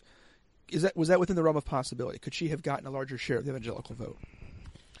voters? Was that within the realm of possibility? Could she have gotten a larger share of the evangelical vote?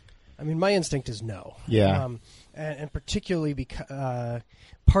 I mean, my instinct is no. Yeah. And particularly because,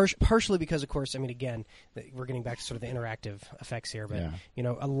 partially because, of course, I mean, again, we're getting back to sort of the interactive effects here, but,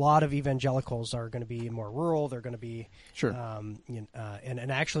 a lot of evangelicals are going to be more rural. They're going to be,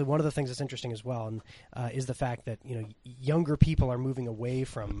 and actually one of the things that's interesting as well is the fact that, younger people are moving away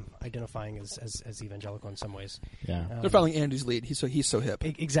from identifying as evangelical in some ways. Yeah. They're following Andy's lead. He's so hip.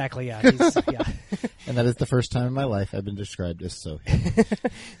 Exactly, yeah. And that is the first time in my life I've been described as so hip.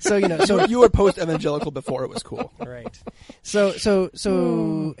 So, so you were post-evangelical before it was cool. Right.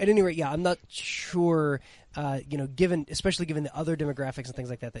 So at any rate, I'm not sure, especially given the other demographics and things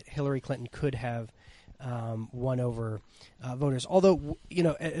like that Hillary Clinton could have won over voters. Although,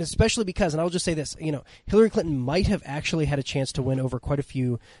 especially because, and I'll just say this, Hillary Clinton might have actually had a chance to win over quite a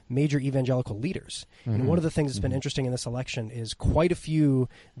few major evangelical leaders. And one of the things that's been interesting in this election is quite a few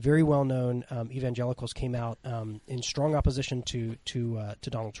very well-known evangelicals came out in strong opposition to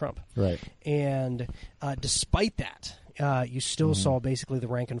Donald Trump. Right. And despite that, you still saw basically the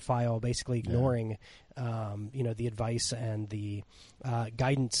rank and file basically ignoring, the advice and the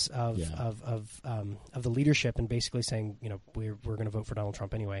guidance of the leadership, and basically saying, we're going to vote for Donald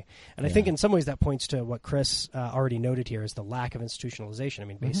Trump anyway. And I think in some ways that points to what Chris already noted here is the lack of institutionalization. I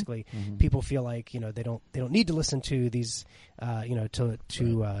mean, basically, people feel like they don't need to listen to these to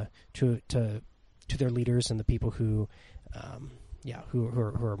their leaders and the people who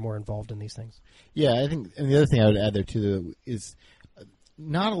are more involved in these things. Yeah, I think, and the other thing I would add there too is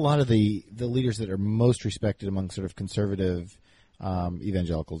not a lot of the leaders that are most respected among sort of conservative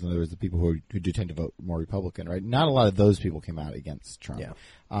evangelicals, in other words, the people who do tend to vote more Republican, right? Not a lot of those people came out against Trump. Yeah.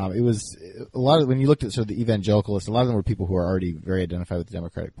 It was a lot of, when you looked at sort of the evangelicalists, a lot of them were people who are already very identified with the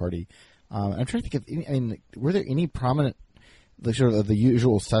Democratic Party. I'm trying to think of were there any prominent, sort of the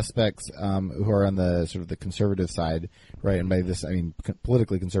usual suspects who are on the sort of the conservative side, right? And by this, I mean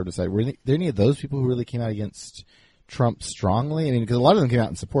politically conservative side. Were there any of those people who really came out against Trump strongly? I mean, because a lot of them came out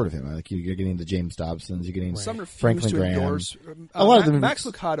in support of him. Like you're getting the James Dobsons, you're getting some Franklin Graham. Endorse, a lot of them. Max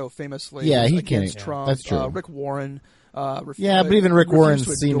Lucado famously, he against can't. Trump. That's true. Rick Warren. But even Rick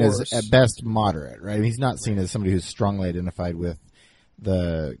Warren's seen as at best moderate, right? I mean, he's not seen as somebody who's strongly identified with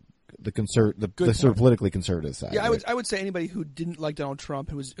the sort of politically conservative side. Yeah, I would say anybody who didn't like Donald Trump,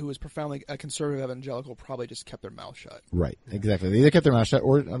 who was profoundly a conservative evangelical, probably just kept their mouth shut. Right, exactly. They either kept their mouth shut,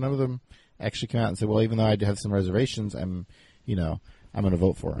 or none of them actually came out and said, "Well, even though I have some reservations, I'm going to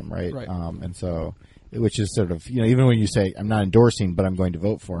vote for him." Right. And so, which is sort of even when you say I'm not endorsing, but I'm going to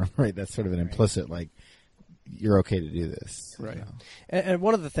vote for him, right? That's sort of an implicit you're okay to do this, right? And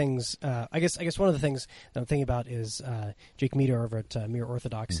one of the things, I guess one of the things that I'm thinking about is Jake Meador over at Mere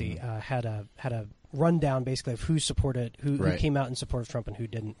Orthodoxy had a rundown basically of who supported, who came out in support of Trump and who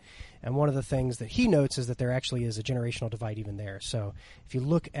didn't. And one of the things that he notes is that there actually is a generational divide even there. So if you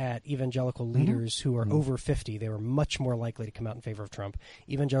look at evangelical leaders who are over 50, they were much more likely to come out in favor of Trump.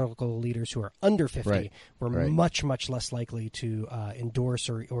 Evangelical leaders who are under 50 were much, much less likely to endorse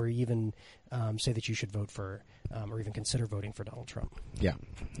or even say that you should vote for or even consider voting for Donald Trump. Yeah,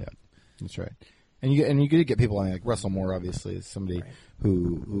 that's right. And you did get people like Russell Moore, obviously, is somebody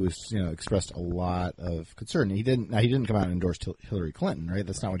who was expressed a lot of concern. He didn't come out and endorse Hillary Clinton, right?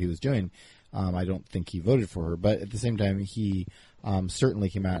 That's not what he was doing. I don't think he voted for her, but at the same time, he certainly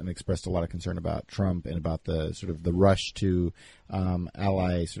came out and expressed a lot of concern about Trump and about the sort of the rush to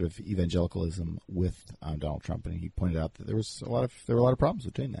ally sort of evangelicalism with Donald Trump, and he pointed out that there were a lot of problems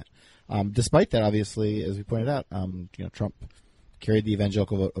with doing that. Despite that, obviously, as we pointed out, Trump carried the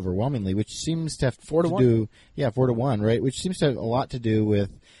evangelical vote overwhelmingly, which seems to have 4-1, right? Which seems to have a lot to do with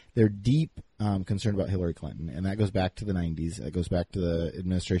their deep concern about Hillary Clinton, and that goes back to the 90s. That goes back to the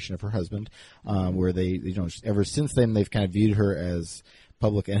administration of her husband, where they, ever since then they've kind of viewed her as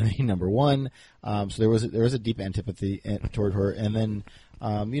public enemy number one. So there was a deep antipathy toward her, and then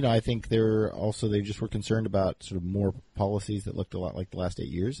I think they just were concerned about sort of more policies that looked a lot like the last 8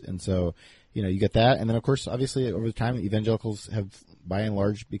 years, and so. You get that, and then of course, obviously, over time, evangelicals have, by and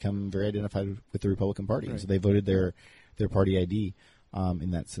large, become very identified with the Republican Party, and so they voted their party ID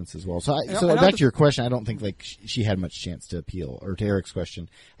in that sense as well. So, back to your question, I don't think she had much chance to appeal, or to Eric's question,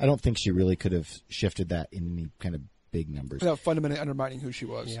 I don't think she really could have shifted that in any kind of big numbers without fundamentally undermining who she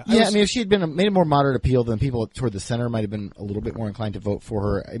was. I mean, if she had made a more moderate appeal, then people toward the center might have been a little bit more inclined to vote for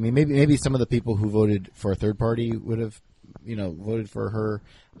her. I mean, maybe some of the people who voted for a third party would have voted for her,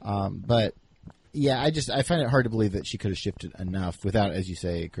 but. Yeah, I find it hard to believe that she could have shifted enough without, as you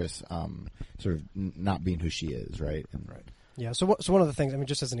say, Chris, sort of not being who she is, right? Yeah. So one of the things, I mean,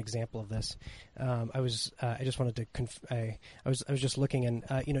 just as an example of this, I just wanted to, I was just looking, and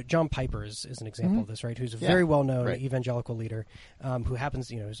John Piper is an example of this, right? Who's a very well known evangelical leader, who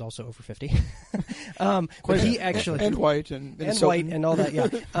happens, is also over 50. But he actually and white and white and all that. Yeah.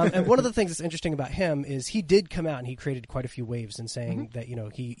 And one of the things that's interesting about him is he did come out and he created quite a few waves in saying that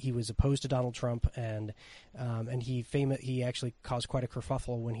he was opposed to Donald Trump, and he actually caused quite a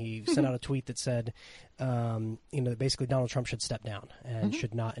kerfuffle when he sent out a tweet that said, basically Donald Trump should step down and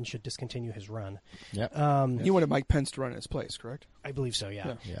should discontinue his run. Yep. He wanted Mike Pence to run in his place, correct? I believe so.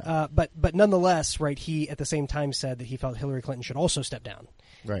 Yeah. But nonetheless, right? He at the same time said that he felt Hillary Clinton should also step down.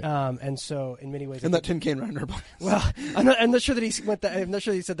 Right. And so in many ways, and that tin can run her. Well, I'm not sure that he went that. I'm not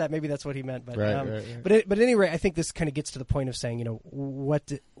sure he said that. Maybe that's what he meant. But right. But at any rate, I think this kind of gets to the point of saying,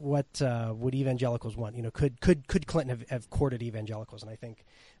 what would evangelicals want? Could Clinton have courted evangelicals? And I think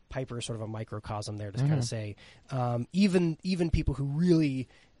Piper is sort of a microcosm there to kind of say, even people who really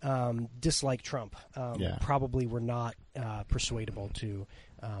dislike Trump probably were not persuadable to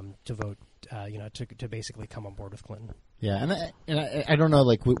vote, to basically come on board with Clinton. Yeah, and I don't know,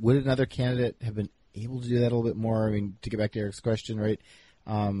 would another candidate have been able to do that a little bit more. I mean, to get back to Eric's question, right?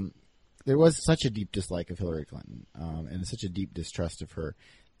 There was such a deep dislike of Hillary Clinton and such a deep distrust of her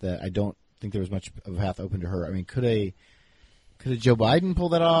that I don't think there was much of a path open to her. I mean, could a Joe Biden pull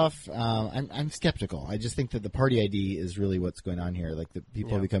that off? I'm skeptical. I just think that the party ID is really what's going on here. Like, the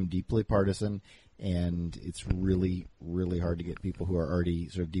people have become deeply partisan, and it's really, really hard to get people who are already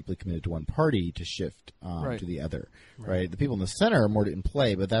sort of deeply committed to one party to shift to the other. Right? The people in the center are more in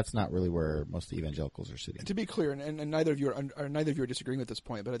play, but that's not really where most of the evangelicals are sitting. To be clear, and neither of you are disagreeing at this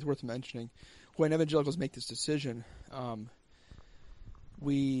point, but it's worth mentioning, when evangelicals make this decision,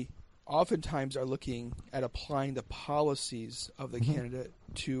 we oftentimes are looking at applying the policies of the candidate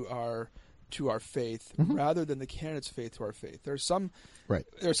to our faith rather than the candidate's faith to our faith. There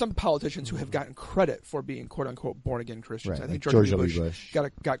are some politicians who have gotten credit for being quote unquote born again Christians. I think George W. Bush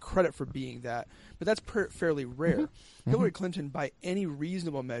got credit for being that, but that's fairly rare. Hillary Clinton, by any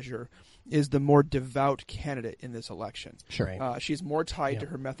reasonable measure, is the more devout candidate in this election. Sure, she's more tied to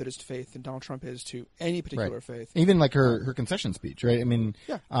her Methodist faith than Donald Trump is to any particular faith. Even like her concession speech, right? I mean,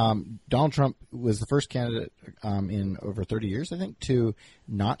 Donald Trump was the first candidate in over 30 years, I think, to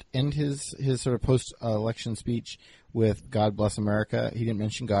not end his sort of post-election speech with "God bless America." He didn't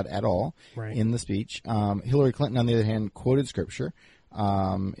mention God at all in the speech. Hillary Clinton, on the other hand, quoted scripture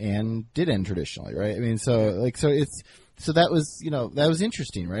and did end traditionally, right? I mean, so that was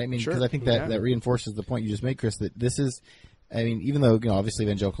interesting, right? I mean, because I think that reinforces the point you just made, Chris, that this is, I mean, even though obviously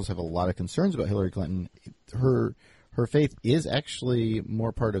evangelicals have a lot of concerns about Hillary Clinton, her faith is actually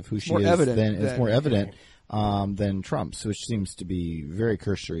more part of who she is more evident than Trump's, which seems to be very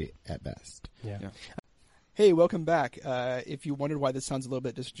cursory at best. Yeah. Hey, welcome back. If you wondered why this sounds a little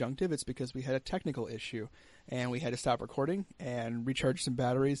bit disjunctive, it's because we had a technical issue, and we had to stop recording and recharge some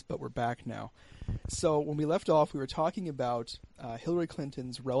batteries, but we're back now. So when we left off, we were talking about Hillary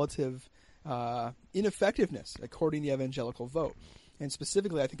Clinton's relative ineffectiveness according to the evangelical vote. And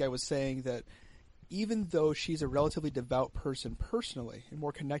specifically, I think I was saying that even though she's a relatively devout person personally and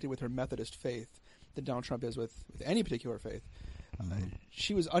more connected with her Methodist faith than Donald Trump is with any particular faith,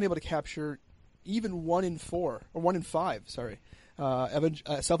 she was unable to capture even 1 in 4 or 1 in 5,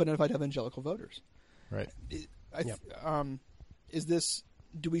 self-identified evangelical voters. Right.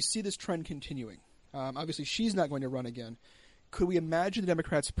 Do we see this trend continuing? Obviously, she's not going to run again. Could we imagine the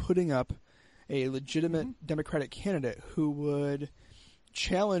Democrats putting up a legitimate Democratic candidate who would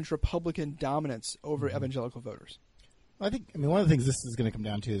challenge Republican dominance over evangelical voters? Well, one of the things this is going to come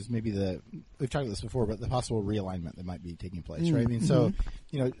down to is maybe we've talked about this before, but the possible realignment that might be taking place, right? I mean, so,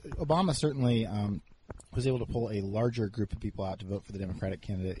 Obama certainly was able to pull a larger group of people out to vote for the Democratic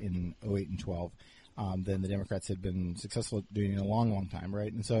candidate in 2008 and 2012 than the Democrats had been successful at doing in a long, long time,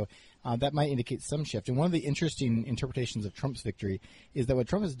 right? And so that might indicate some shift. And one of the interesting interpretations of Trump's victory is that what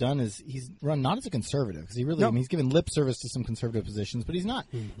Trump has done is he's run not as a conservative, because he's given lip service to some conservative positions, but he's not.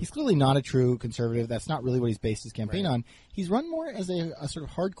 He's clearly not a true conservative. That's not really what he's based his campaign on. He's run more as a sort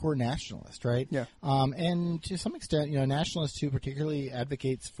of hardcore nationalist, right? Yeah. And to some extent, nationalist who particularly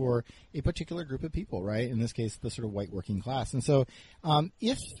advocates for a particular group of people, right? In this case, the sort of white working class. And so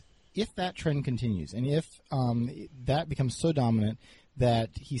if that trend continues, and if that becomes so dominant that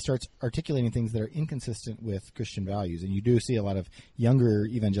he starts articulating things that are inconsistent with Christian values, and you do see a lot of younger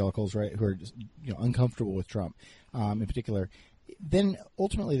evangelicals, right, who are just, uncomfortable with Trump, in particular, then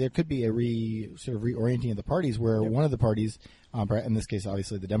ultimately there could be a reorienting of the parties, where one of the parties, in this case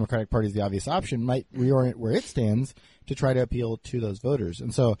obviously the Democratic Party is the obvious option, might reorient where it stands to try to appeal to those voters.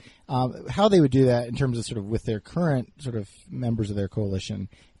 And so how they would do that in terms of sort of with their current sort of members of their coalition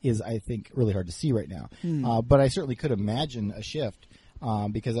is, I think, really hard to see right now. But I certainly could imagine a shift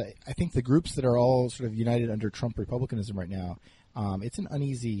because I think the groups that are all sort of united under Trump republicanism right now, it's an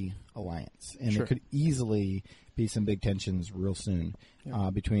uneasy alliance, and there could easily be some big tensions real soon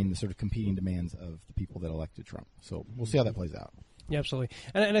between the sort of competing demands of the people that elected Trump. So we'll see how that plays out. Yeah, absolutely.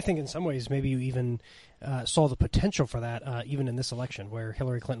 And I think in some ways maybe you even saw the potential for that even in this election, where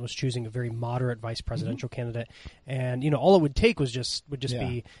Hillary Clinton was choosing a very moderate vice presidential candidate. And, all it would take would just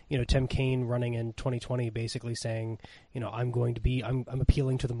be, Tim Kaine running in 2020 basically saying, I'm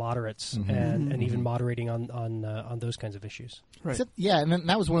appealing to the moderates and even moderating on those kinds of issues. Right. Except, and then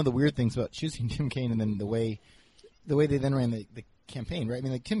that was one of the weird things about choosing Tim Kaine, and then the way they then ran the campaign, right? I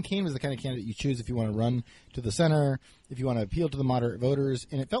mean, like, Tim Kaine was the kind of candidate you choose if you want to run to the center, if you want to appeal to the moderate voters,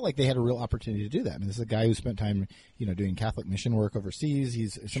 and it felt like they had a real opportunity to do that. I mean, this is a guy who spent time, doing Catholic mission work overseas.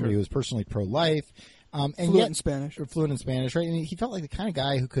 He's somebody who was personally pro-life. And fluent in Spanish. Or fluent in Spanish, right? And he felt like the kind of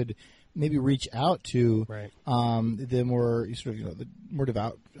guy who could maybe reach out to Right. the more sort of the more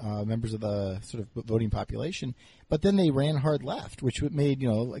devout members of the sort of voting population. But then they ran hard left, which made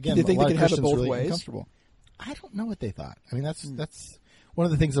again Do you think a lot they of could have it Christians both really ways? uncomfortable. I don't know what they thought. I mean, that's one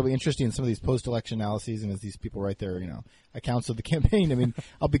of the things that'll be interesting in some of these post-election analyses, and as these people write their accounts of the campaign. I mean,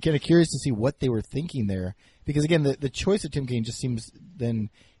 I'll be kind of curious to see what they were thinking there, because again, the choice of Tim Kaine just seems then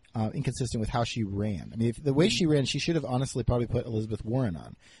inconsistent with how she ran. I mean, the way she ran, she should have honestly probably put Elizabeth Warren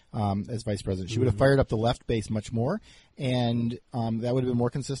on as vice president. She would have fired up the left base much more, and that would have been more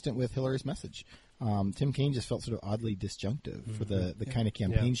consistent with Hillary's message. Tim Kaine just felt sort of oddly disjunctive for the kind of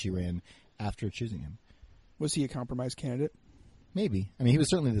campaign she ran after choosing him. Was he a compromise candidate? Maybe. I mean, he was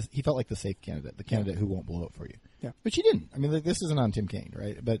certainly he felt like the safe candidate, the candidate who won't blow it for you. Yeah, but he didn't. I mean, this isn't on Tim Kaine,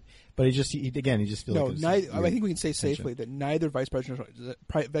 right? But he just feels like I think we can say safely that neither vice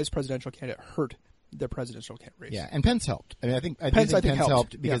presidential candidate hurt the presidential race. Yeah, and Pence helped. I mean, I think Pence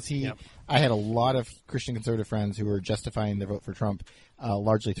helped because I had a lot of Christian conservative friends who were justifying their vote for Trump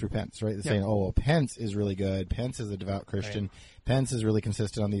largely through Pence, right? They're saying, "Oh, well, Pence is really good. Pence is a devout Christian. Right. Pence is really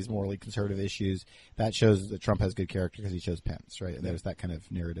consistent on these morally conservative issues. That shows that Trump has good character because he chose Pence, right?" And there's that kind of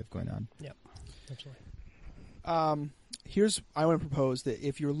narrative going on. Yep, absolutely. I want to propose that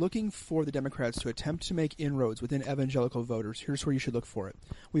if you're looking for the Democrats to attempt to make inroads within evangelical voters, here's where you should look for it.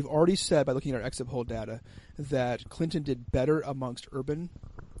 We've already said, by looking at our exit poll data, that Clinton did better amongst urban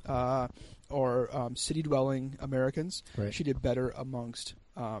or city-dwelling Americans. Right. She did better amongst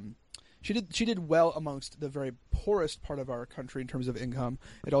she did well amongst the very poorest part of our country in terms of income,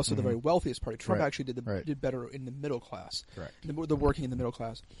 and also the very wealthiest part. Trump actually did better in the middle class, the working in the middle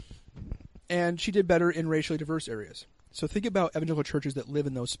class. And she did better in racially diverse areas. So think about evangelical churches that live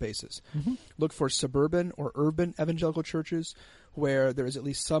in those spaces. Look for suburban or urban evangelical churches where there is at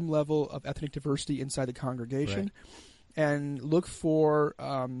least some level of ethnic diversity inside the congregation. And look for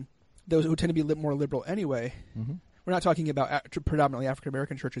those who tend to be more liberal anyway. We're not talking about predominantly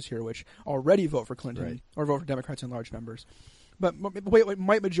African-American churches here, which already vote for Clinton or vote for Democrats in large numbers. But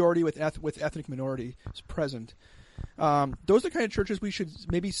white majority with ethnic minorities present. Those are the kind of churches we should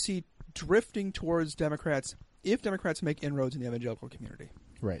maybe see drifting towards Democrats if Democrats make inroads in the evangelical community.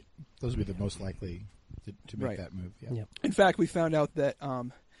 Right. Those would be the most likely to make that move. Yeah. Yep. In fact, we found out that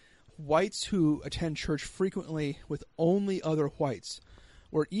whites who attend church frequently with only other whites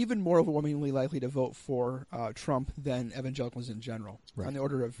were even more overwhelmingly likely to vote for Trump than evangelicals in general, on the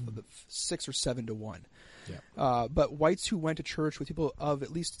order of 6 or 7 to 1. Yeah. But whites who went to church with people of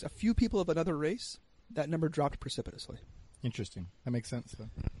at least a few people of another race, that number dropped precipitously. Interesting. That makes sense, though.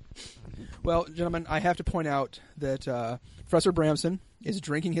 Well, gentlemen, I have to point out that Professor Bramson is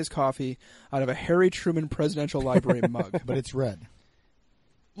drinking his coffee out of a Harry Truman Presidential Library mug. But it's red.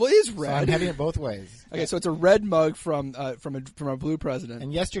 Well, it is red. So I'm having it both ways. Okay, so it's a red mug from a blue president.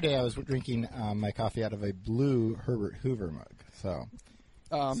 And yesterday I was drinking my coffee out of a blue Herbert Hoover mug. So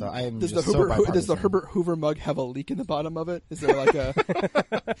I am does just does the Herbert Hoover mug have a leak in the bottom of it? Is there like a?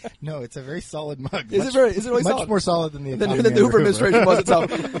 No, it's a very solid mug. Is it really much solid? more solid than the Hoover administration was itself.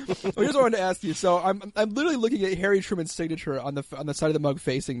 Well, here's what I wanted to ask you. So I'm literally looking at Harry Truman's signature on the side of the mug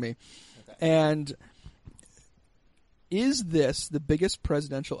facing me, and is this the biggest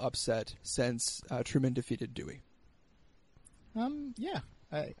presidential upset since Truman defeated Dewey? Yeah,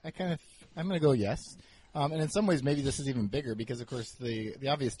 I'm going to go yes. And in some ways, maybe this is even bigger because, of course, the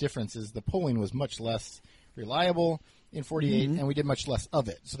obvious difference is the polling was much less reliable in 48, and we did much less of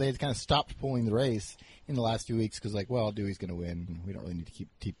it. So they had kind of stopped polling the race in the last few weeks because, Dewey's going to win. We don't really need to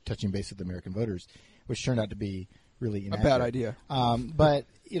keep touching base with the American voters, which turned out to be really inaccurate. A bad idea. But,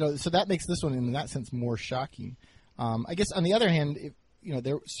 so that makes this one, in that sense, more shocking. I guess, on the other hand,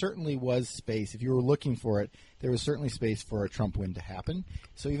 there certainly was space. If you were looking for it, there was certainly space for a Trump win to happen.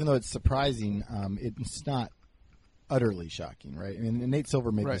 So even though it's surprising, it's not utterly shocking, right? I mean, Nate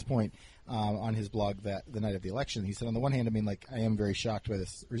Silver made this point on his blog that the night of the election. He said, on the one hand, I am very shocked by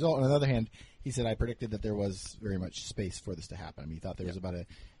this result. On the other hand, he said, I predicted that there was very much space for this to happen. I mean, he thought there was about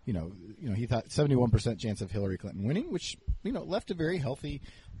he thought 71% chance of Hillary Clinton winning, which, left a very healthy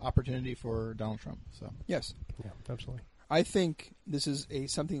opportunity for Donald Trump. So yes. Yeah, absolutely. I think this is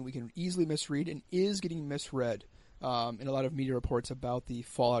something we can easily misread and is getting misread in a lot of media reports about the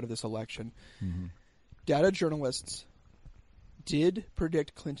fallout of this election. Data journalists did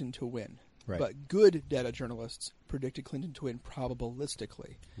predict Clinton to win, but good data journalists predicted Clinton to win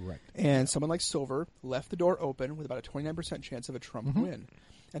probabilistically. Right. And someone like Silver left the door open with about a 29% chance of a Trump win.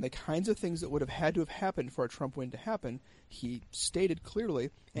 And the kinds of things that would have had to have happened for a Trump win to happen, he stated clearly,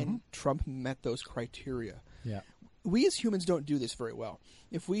 and Trump met those criteria. Yeah. We as humans don't do this very well.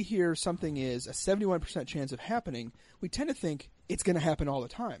 If we hear something is a 71% chance of happening, we tend to think it's going to happen all the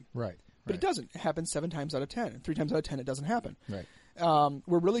time. Right. But it doesn't. It happens 7 times out of 10. And 3 times out of 10, it doesn't happen. Right.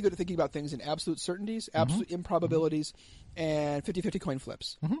 We're really good at thinking about things in absolute certainties, absolute improbabilities, and 50-50 coin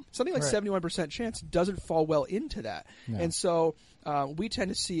flips. Something like 71% chance doesn't fall well into that. No. And so we tend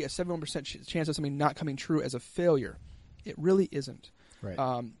to see a 71% chance of something not coming true as a failure. It really isn't. Right.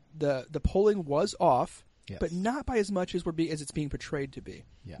 The polling was off, Yes. but not by as much as it's being portrayed to be.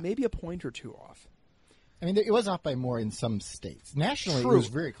 Yeah. Maybe a point or two off. I mean, it was off by more in some states. Nationally, True. it was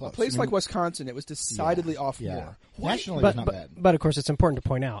very close. A place like Wisconsin, it was decidedly off more. Nationally, it's not bad. But of course, it's important to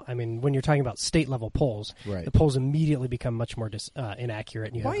point out. I mean, when you're talking about state level polls, Right. the polls immediately become much more inaccurate,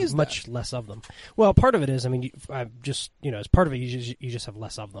 and you Why have is much less of them. Well, part of it is, I mean, as part of it, you just have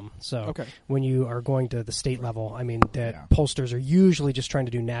less of them. So when you are going to the state level, I mean, pollsters are usually just trying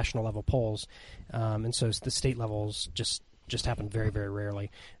to do national level polls, and so the state levels just happen very, very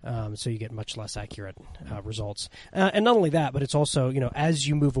rarely. So you get much less accurate results. And not only that, but it's also, as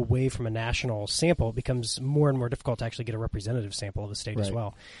you move away from a national sample, it becomes more and more difficult to actually get a representative sample of a state as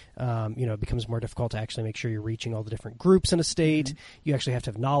well. It becomes more difficult to actually make sure you're reaching all the different groups in a state. You actually have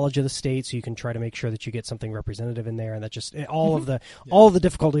to have knowledge of the state so you can try to make sure that you get something representative in there. And that just, all of the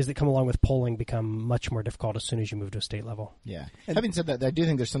difficulties that come along with polling become much more difficult as soon as you move to a state level. Yeah. Having said that, I do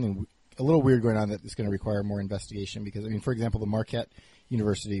think there's something a little weird going on that is going to require more investigation because, I mean, for example, the Marquette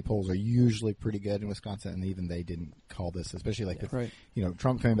University polls are usually pretty good in Wisconsin, and even they didn't call this, especially with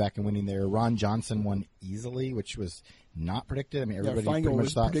Trump coming back and winning there. Ron Johnson won easily, which was not predicted. I mean, everybody pretty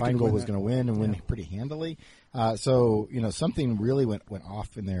much thought Feingold was going to win and win pretty handily. So, something really went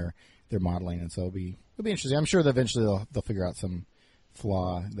off in their modeling, and so it'll be interesting. I'm sure that eventually they'll figure out some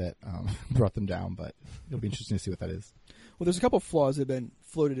flaw that brought them down, but it'll be interesting to see what that is. Well, there's a couple of flaws that have been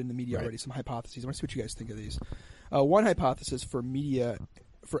floated in the media already, some hypotheses. I want to see what you guys think of these. One hypothesis for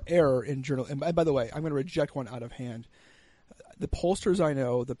error in journal, and by the way, I'm going to reject one out of hand. The pollsters I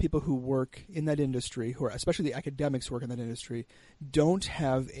know, the people who work in that industry, especially the academics who work in that industry, don't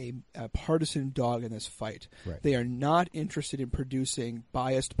have a partisan dog in this fight. Right. They are not interested in producing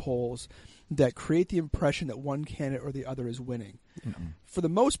biased polls that create the impression that one candidate or the other is winning. For the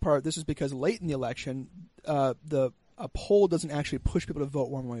most part, this is because late in the election, a poll doesn't actually push people to vote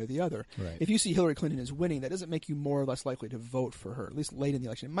one way or the other. Right. If you see Hillary Clinton is winning, that doesn't make you more or less likely to vote for her, at least late in the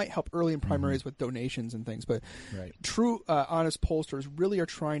election. It might help early in primaries with donations and things, but true, honest pollsters really are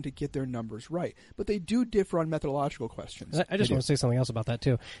trying to get their numbers right. But they do differ on methodological questions. I just want to say something else about that,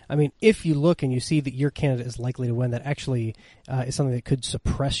 too. I mean, if you look and you see that your candidate is likely to win, that actually is something that could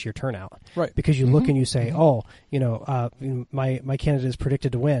suppress your turnout. Right. Because you look and you say, my candidate is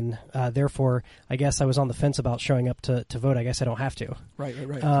predicted to win, therefore, I guess I was on the fence about showing up to vote. I guess I don't have to. Right.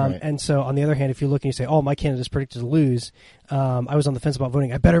 And so, on the other hand, if you look and you say, my candidate is predicted to lose, I was on the fence about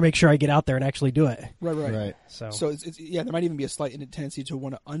voting. I better make sure I get out there and actually do it. Right. So it's there might even be a slight tendency to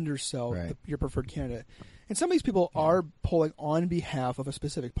want to undersell your preferred candidate. And some of these people are polling on behalf of a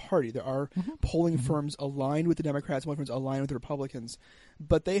specific party. There are polling firms aligned with the Democrats, polling firms aligned with the Republicans,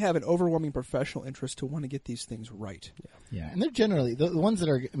 but they have an overwhelming professional interest to want to get these things right. Yeah, and they're generally the ones that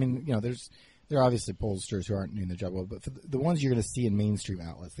are. I mean, there are obviously pollsters who aren't doing their job well, but for the ones you're going to see in mainstream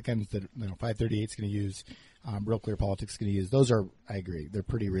outlets, the kinds that 538 is going to use, Real Clear Politics is going to use, those are, I agree, they're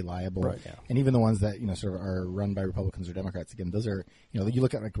pretty reliable. Right, yeah. And even the ones that sort of are run by Republicans or Democrats, again, those are you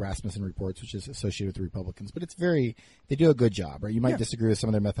look at like Rasmussen Reports, which is associated with the Republicans, but they do a good job, right? You might disagree with some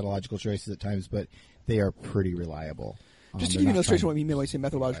of their methodological choices at times, but they are pretty reliable. Just to give you an illustration of what we mean when we say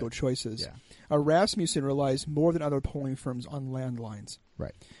methodological choices, Rasmussen relies more than other polling firms on landlines.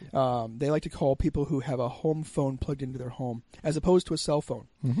 Right. They like to call people who have a home phone plugged into their home as opposed to a cell phone.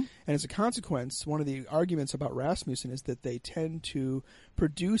 And as a consequence, one of the arguments about Rasmussen is that they tend to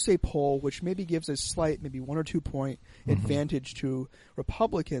produce a poll which maybe gives a slight, maybe 1 or 2 point advantage to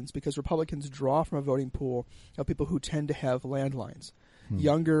Republicans because Republicans draw from a voting pool of people who tend to have landlines.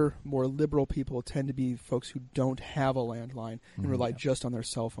 Younger, more liberal people tend to be folks who don't have a landline and rely just on their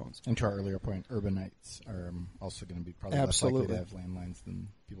cell phones. And to our earlier point, urbanites are also going to be probably less likely to have landlines than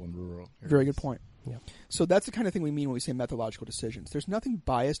people in rural areas. Very good point. Yeah. So that's the kind of thing we mean when we say methodological decisions. There's nothing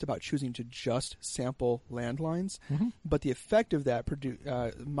biased about choosing to just sample landlines, but the effect of that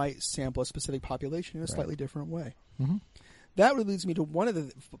might sample a specific population in a slightly different way. That really leads me to one of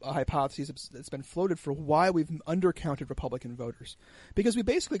the hypotheses that's been floated for why we've undercounted Republican voters. Because we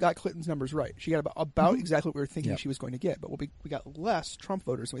basically got Clinton's numbers right. She got about exactly what we were thinking she was going to get, but we got less Trump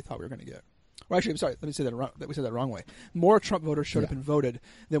voters than we thought we were going to get. Or actually, I'm sorry, let me say that we said that wrong way. More Trump voters showed up and voted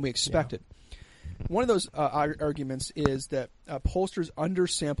than we expected. One of those arguments is that pollsters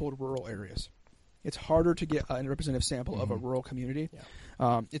undersampled rural areas. It's harder to get a representative sample of a rural community.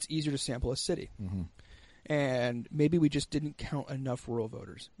 It's easier to sample a city. and maybe we just didn't count enough rural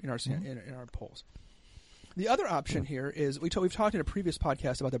voters in our in our polls. The other option here is we've talked in a previous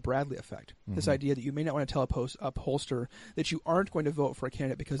podcast about the Bradley effect. This idea that you may not want to tell a pollster that you aren't going to vote for a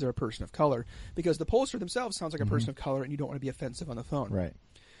candidate because they're a person of color, because the pollster themselves sounds like a person of color, and you don't want to be offensive on the phone. Right.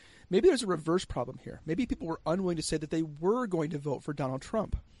 Maybe there's a reverse problem here. Maybe people were unwilling to say that they were going to vote for Donald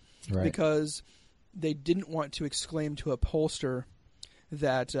Trump because they didn't want to exclaim to a pollster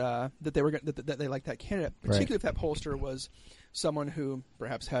that they were that they liked that candidate, particularly if that pollster was someone who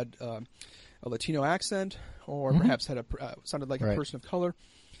perhaps had a Latino accent, or perhaps had sounded like a person of color.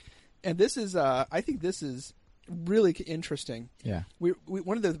 And this is, I think, this is really interesting. Yeah.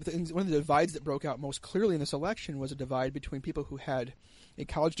 One of the divides that broke out most clearly in this election was a divide between people who had a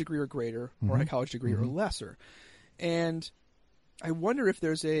college degree or greater, or a college degree or lesser. And I wonder if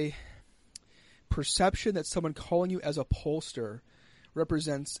there's a perception that someone calling you as a pollster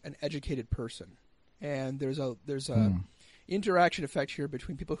represents an educated person, and there's a interaction effect here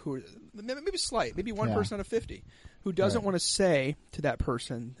between people who are maybe slight, maybe one person out of 50 who doesn't want to say to that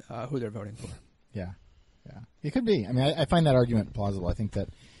person who they're voting for. Yeah, it could be. I mean, I find that argument plausible. I think that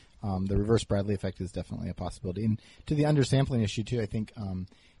the reverse Bradley effect is definitely a possibility. And to the undersampling issue too, I think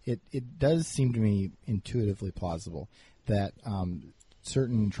it does seem to me intuitively plausible that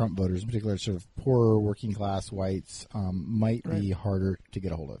certain Trump voters, in particular sort of poorer working class whites, might be harder to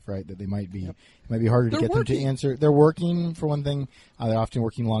get a hold of, right? That they might be, it might be harder to get them to answer. They're working, for one thing. They're often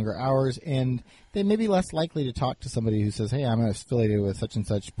working longer hours, and they may be less likely to talk to somebody who says, hey, I'm affiliated with such and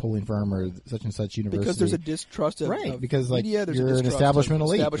such polling firm or such and such university. Because there's a distrust of because media, like you're an establishment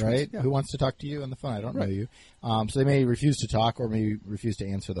elite, right? Yeah. Who wants to talk to you on the phone? I don't know you. So they may refuse to talk or may refuse to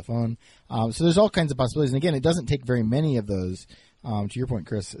answer the phone. So there's all kinds of possibilities. And again, it doesn't take very many of those, to your point,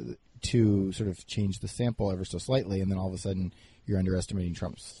 Chris, to sort of change the sample ever so slightly, and then all of a sudden you're underestimating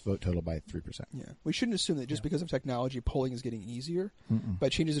Trump's vote total by 3%. Yeah, we shouldn't assume that just because of technology, polling is getting easier. By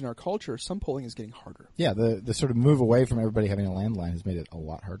changes in our culture, some polling is getting harder. Yeah, the sort of move away from everybody having a landline has made it a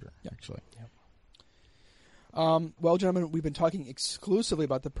lot harder, actually. Well, gentlemen, we've been talking exclusively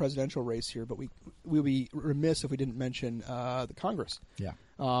about the presidential race here, but we would be remiss if we didn't mention the Congress. Yeah.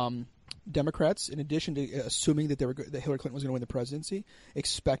 Democrats, in addition to assuming that that Hillary Clinton was going to win the presidency,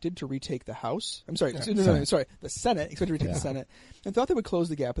 expected to retake the House. I'm sorry, the Senate. Expected to retake the Senate, and thought they would close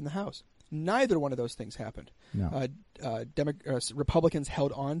the gap in the House. Neither one of those things happened. No. Republicans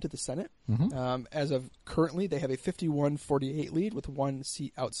held on to the Senate. As of currently, they have a 51-48 lead with one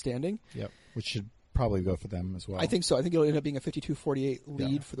seat outstanding. Yep, which should probably go for them as well. I think so. I think it'll end up being a 52-48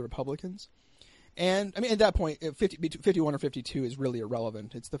 lead for the Republicans. And, I mean, at that point, 51 or 52 is really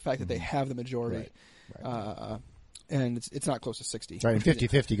irrelevant. It's the fact that they have the majority. Right. And it's not close to 60. Right, and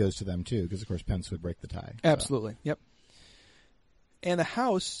 50-50 goes to them, too, because, of course, Pence would break the tie. Absolutely, yep. And the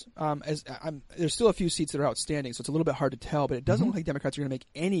House, there's still a few seats that are outstanding, so it's a little bit hard to tell, but it doesn't look like Democrats are going to make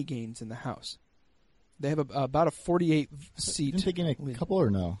any gains in the House. They have about a 48-seat Didn't they gain a couple or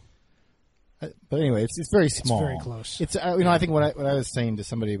no? But anyway, it's very small. It's very close. It's I think what I was saying to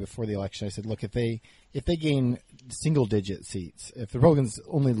somebody before the election, I said, look, if they gain single digit seats, if the Republicans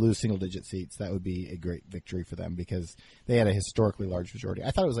only lose single digit seats, that would be a great victory for them because they had a historically large majority. I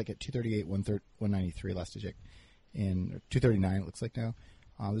thought it was like at 238, 193 last digit, and 239 it looks like now.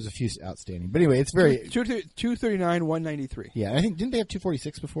 There's a few outstanding, but anyway, it's very 239, 193. Yeah, I think didn't they have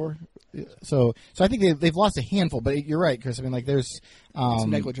 246 before? So I think they've lost a handful. But you're right, Chris. I mean, like there's it's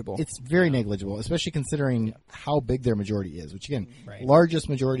negligible. It's very negligible, especially considering how big their majority is. Which again, largest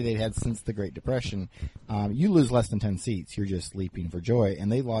majority they'd had since the Great Depression. You lose less than 10 seats, you're just leaping for joy,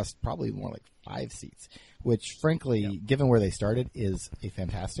 and they lost probably more like 5 seats. Which, frankly, given where they started, is a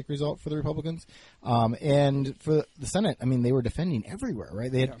fantastic result for the Republicans. And for the Senate, I mean, they were defending everywhere,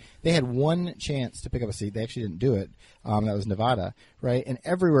 right? They had one chance to pick up a seat. They actually didn't do it. That was Nevada, right? And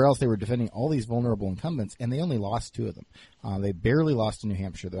everywhere else, they were defending all these vulnerable incumbents, and they only lost 2 of them. They barely lost in New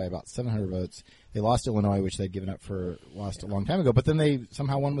Hampshire by about 700 votes. They lost Illinois, which they'd lost a long time ago. But then they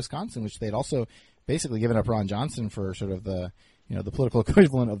somehow won Wisconsin, which they'd also basically given up Ron Johnson for sort of the political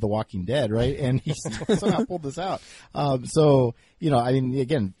equivalent of The Walking Dead, right? And he somehow pulled this out. So, I mean,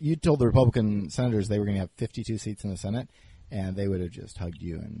 again, you told the Republican senators they were going to have 52 seats in the Senate, and they would have just hugged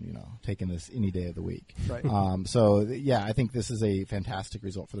you and, taken this any day of the week. Right. So, yeah, I think this is a fantastic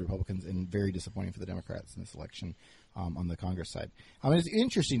result for the Republicans and very disappointing for the Democrats in this election on the Congress side. I mean, it's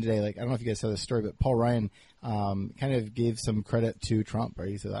interesting today. Like, I don't know if you guys saw this story, but Paul Ryan kind of gave some credit to Trump, right?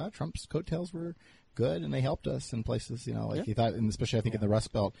 He said, Trump's coattails were good, and they helped us in places, he thought, and especially I think in the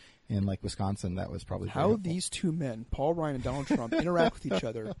Rust Belt in like Wisconsin, that was probably how these two men, Paul Ryan and Donald Trump, interact with each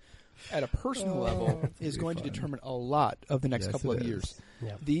other at a personal level is going to determine a lot of the next couple of years.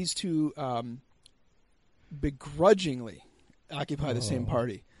 Yeah. These two begrudgingly occupy the same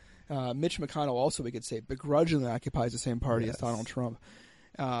party. Mitch McConnell also, we could say, begrudgingly occupies the same party as Donald Trump.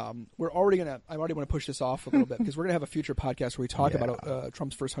 I already want to push this off a little bit because we're going to have a future podcast where we talk about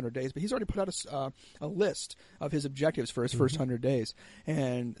Trump's first 100 days. But he's already put out a list of his objectives for his first 100 days,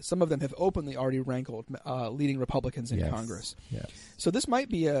 and some of them have openly already rankled leading Republicans in Congress. Yes. So this might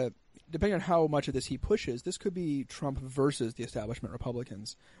be depending on how much of this he pushes, this could be Trump versus the establishment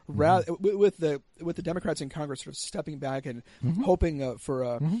Republicans, rather with the Democrats in Congress sort of stepping back and hoping for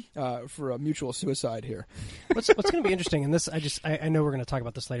a mutual suicide here. What's going to be interesting, and this I know we're going to talk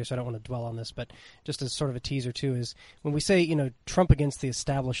about this later, so I don't want to dwell on this, but just as sort of a teaser too, is when we say Trump against the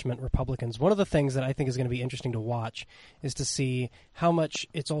establishment Republicans, one of the things that I think is going to be interesting to watch is to see how much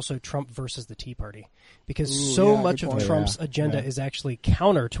it's also Trump versus the Tea Party, because much of Trump's agenda is actually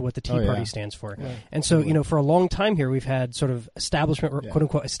counter to what the Tea Party stands for. Right. And so, for a long time here, we've had sort of establishment, quote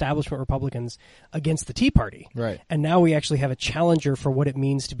unquote, establishment Republicans against the Tea Party. Right. And now we actually have a challenger for what it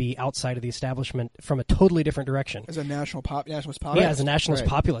means to be outside of the establishment from a totally different direction. As a nationalist populist. Yeah, as a nationalist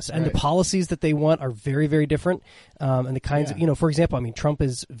populist. And the policies that they want are very, very different. And the kinds of, for example, Trump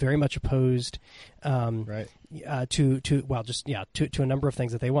is very much opposed to a number of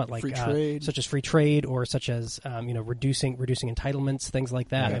things that they want, like free trade. Such as free trade, or such as reducing entitlements, things like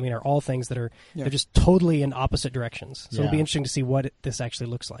that. Are all things that are they're just totally in opposite directions. So it'll be interesting to see what this actually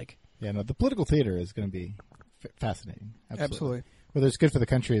looks like. Yeah, no, the political theater is going to be fascinating. Absolutely. Whether it's good for the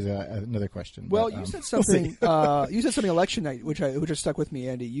country is another question. Well, you said something. You said something election night, which has stuck with me,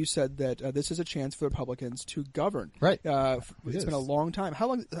 Andy. You said that this is a chance for the Republicans to govern. Right. It's been a long time. How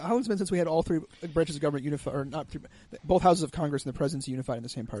long has it been since we had all three branches of government unified, or not? Both houses of Congress and the presidency unified in the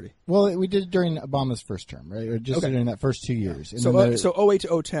same party. Well, we did during Obama's first term, right? Or just during that first 2 years. And so 08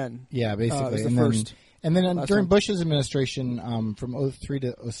 to 010. Yeah, basically. Was the first. And then during Bush's administration, from 03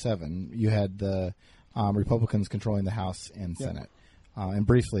 to 07, you had the Republicans controlling the House and Senate. And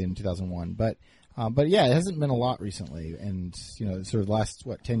briefly in 2001, but yeah, it hasn't been a lot recently, and sort of the last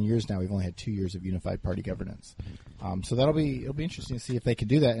 10 years now, we've only had 2 years of unified party governance. So it'll be interesting to see if they can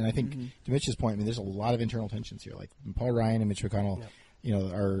do that. And I think to Mitch's point, there's a lot of internal tensions here. Like Paul Ryan and Mitch McConnell,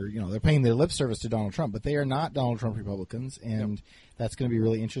 they're paying their lip service to Donald Trump, but they are not Donald Trump Republicans, and that's going to be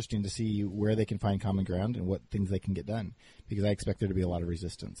really interesting to see where they can find common ground and what things they can get done. Because I expect there to be a lot of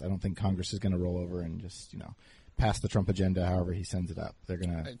resistance. I don't think Congress is going to roll over and just pass the Trump agenda however he sends it up. They're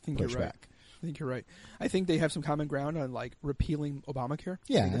going to push back. I think you're right. I think they have some common ground on repealing Obamacare.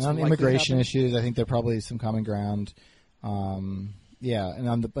 Yeah, and on immigration issues, I think there probably is some common ground. And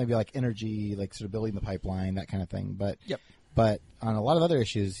on maybe like energy, like sort of building the pipeline, that kind of thing. But on a lot of other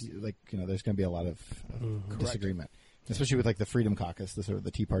issues, there's going to be a lot of disagreement, especially with the Freedom Caucus, the sort of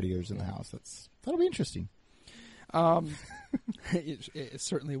the Tea Partiers in the House. That'll be interesting. It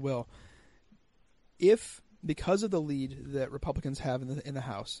certainly will. Because of the lead that Republicans have in the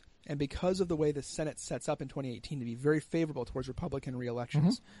House, and because of the way the Senate sets up in 2018 to be very favorable towards Republican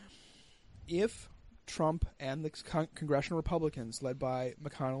re-elections, if Trump and the congressional Republicans, led by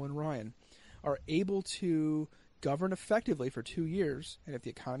McConnell and Ryan, are able to govern effectively for 2 years, and if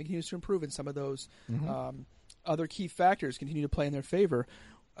the economy continues to improve and some of those other key factors continue to play in their favor,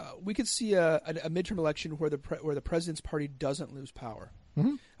 we could see a midterm election where the president's party doesn't lose power.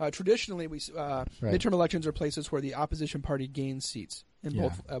 Traditionally, midterm elections are places where the opposition party gains seats in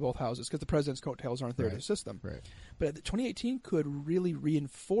both houses because the president's coattails aren't there to assist them. Right. But 2018 could really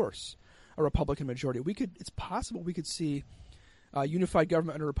reinforce a Republican majority. It's possible we could see unified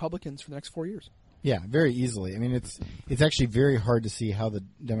government under Republicans for the next 4 years. Yeah, very easily. It's actually very hard to see how the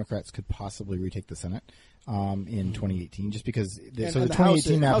Democrats could possibly retake the Senate in 2018 just because the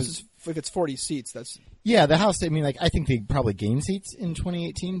 2018 map is, if it's 40 seats, that's the House. I think they probably gain seats in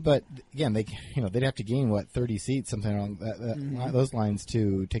 2018, but again, they'd have to gain 30 seats, something along those lines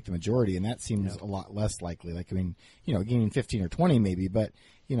to take the majority, and that seems a lot less likely. Gaining 15 or 20 maybe, but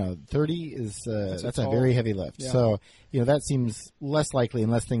 30 is that's a very heavy lift. Yeah. So that seems less likely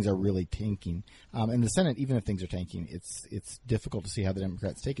unless things are really tanking. And the Senate, even if things are tanking, it's difficult to see how the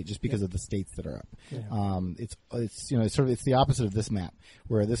Democrats take it just because of the states that are up. Yeah. It's the opposite of this map,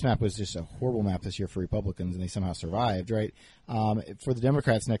 where this map was just a horrible map this year for Republicans, and they somehow survived. Right. For the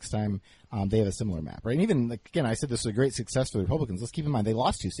Democrats next time, they have a similar map. Right. And even again, I said this was a great success for the Republicans. Let's keep in mind they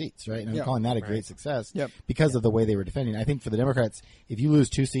lost 2 seats. Right. And I'm calling that a great success because of the way they were defending. I think for the Democrats, if you lose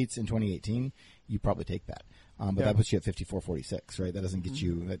 2 seats in 2018, you probably take that. But that puts you at 54-46, right? That doesn't get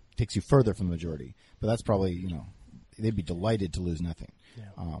you. That takes you further from the majority. But that's probably they'd be delighted to lose nothing.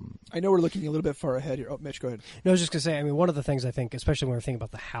 I know we're looking a little bit far ahead here. Oh, Mitch, go ahead. No, I was just going to say, I mean, one of the things I think, especially when we're thinking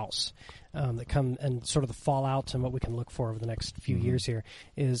about the House, that come and sort of the fallout and what we can look for over the next few years here,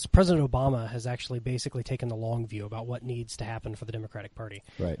 is President Obama has actually basically taken the long view about what needs to happen for the Democratic Party.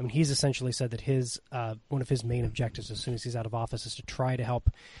 Right. I mean, he's essentially said that his one of his main objectives as soon as he's out of office is to try to help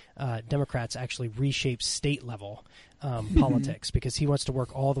Democrats actually reshape state-level politics, because he wants to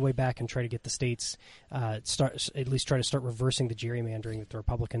work all the way back and try to get the states try to start reversing the gerrymandering that the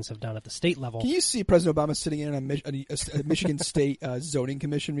Republicans have done at the state level. Can you see President Obama sitting in on a Michigan State zoning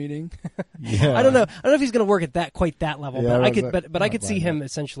commission meeting? Yeah. I don't know if he's going to work at quite that level, but I could see him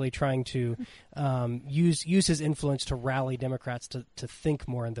essentially trying to use his influence to rally Democrats to think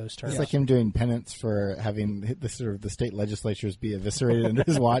more in those terms. It's like him doing penance for having the state legislatures be eviscerated under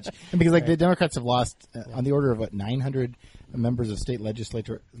his watch, and because the Democrats have lost on the order of 900 members of state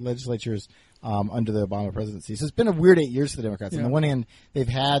legislatures under the Obama presidency. So it's been a weird 8 years for the Democrats. On the one hand, they've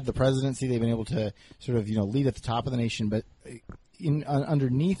had the presidency; they've been able to sort of lead at the top of the nation, but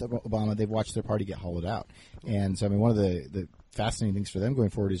underneath Obama, they've watched their party get hollowed out. And so, I mean, one of the fascinating things for them going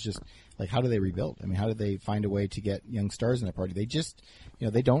forward is just like, how do they rebuild? I mean, how do they find a way to get young stars in their party? They just,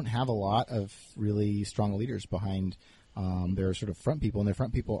 they don't have a lot of really strong leaders behind their sort of front people, and their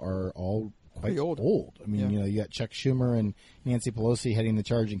front people are all quite old. I mean, you got Chuck Schumer and Nancy Pelosi heading the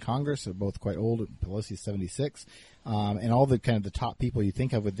charge in Congress. They're both quite old. Pelosi's 76. And all the kind of the top people you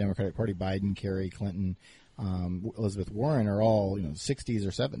think of with the Democratic Party, Biden, Kerry, Clinton, Elizabeth Warren, are all 60s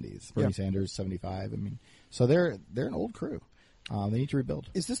or 70s. Bernie Sanders 75. I mean, so they're an old crew. They need to rebuild.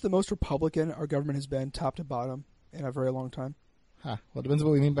 Is this the most Republican our government has been, top to bottom, in a very long time? Well, it depends on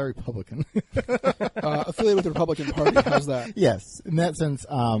what we mean by Republican. Affiliated with the Republican Party, how's that? Yes, in that sense,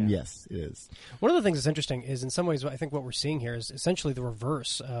 yes, it is. One of the things that's interesting is, in some ways, I think what we're seeing here is essentially the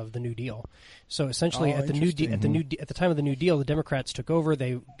reverse of the New Deal. So essentially, at the time of the New Deal, the Democrats took over.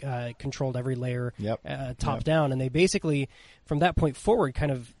 They controlled every layer, top down, and they basically, from that point forward,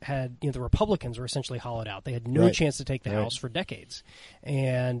 kind of had the Republicans were essentially hollowed out. They had no chance to take the House for decades,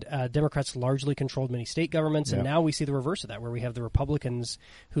 and Democrats largely controlled many state governments. And now we see the reverse of that, where we have the Republicans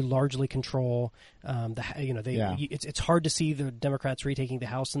who largely control it's hard to see the Democrats retaking the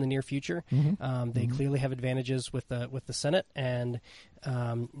House in the near future. They clearly have advantages with the Senate, and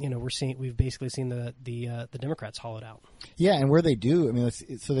we've basically seen the Democrats hollowed out. Yeah, and where they do, I mean,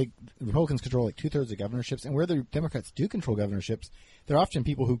 the Republicans control like 2/3 of governorships, and where the Democrats do control governorships, they're often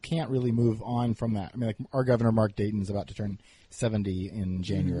people who can't really move on from that. I mean, like our governor Mark Dayton is about to turn 70 in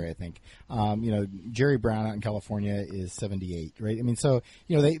January, I think. Jerry Brown out in California is 78, right? I mean, so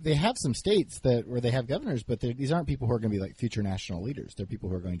they have some states where they have governors, but these aren't people who are going to be like future national leaders. They're people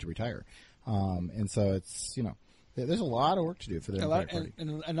who are going to retire, and so it's there's a lot of work to do for the Democratic Party.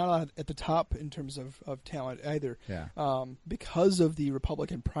 And not a lot at the top in terms of talent either. Yeah. Because of the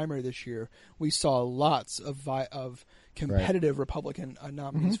Republican primary this year, we saw lots of competitive Republican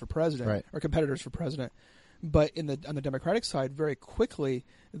nominees for president, or competitors for president. But on the Democratic side, very quickly,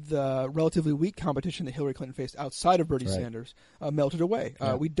 the relatively weak competition that Hillary Clinton faced outside of Bernie Sanders melted away.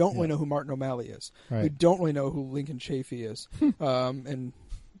 We don't really know who Martin O'Malley is. We don't really know who Lincoln Chafee is.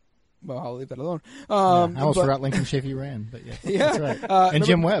 Well, I'll leave that alone. I almost forgot Lincoln Chafee ran, but that's right. And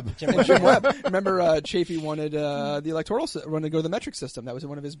Jim Webb. Jim Webb. Remember, Chafee wanted the electoral wanted to go to the metric system. That was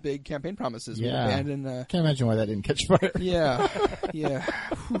one of his big campaign promises. Yeah. Can't imagine why that didn't catch fire. Yeah.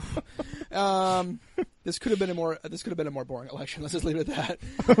 This could have been a more boring election. Let's just leave it at that.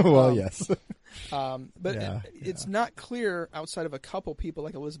 Well, yes. But it's not clear, outside of a couple people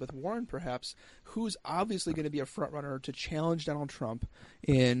like Elizabeth Warren, perhaps, who's obviously going to be a front runner to challenge Donald Trump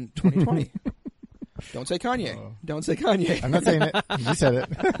in 2020. Don't say Kanye. Don't say Kanye. I'm not saying it. You said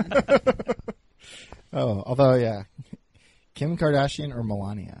it. Although, Kim Kardashian or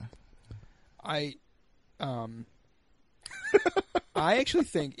Melania? I actually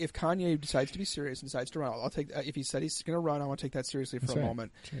think if Kanye decides to be serious and decides to run, I'll take. If he said he's going to run, I want to take that seriously for a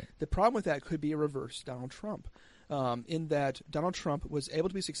moment. Right. The problem with that could be a reverse Donald Trump, in that Donald Trump was able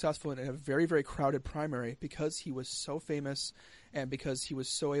to be successful in a very, very crowded primary because he was so famous and because he was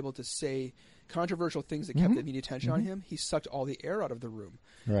so able to say controversial things that kept the media attention on him. He sucked all the air out of the room,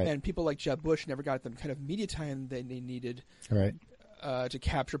 and people like Jeb Bush never got the kind of media time they needed to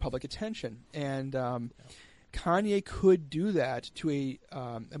capture public attention. And Kanye could do that to a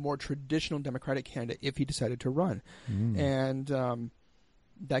more traditional Democratic candidate if he decided to run. And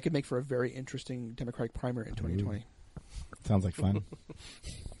that could make for a very interesting Democratic primary in 2020. Sounds like fun.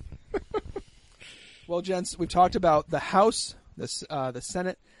 Well, gents, we've talked about the House, the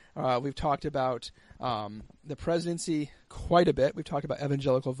Senate. We've talked about the presidency quite a bit. We've talked about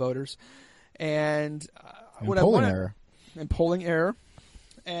evangelical voters. And polling error. And polling error.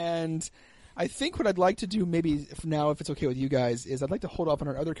 And I think what I'd like to do maybe now, if it's okay with you guys, is I'd like to hold off on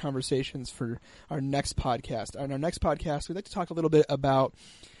our other conversations for our next podcast. On our next podcast, we'd like to talk a little bit about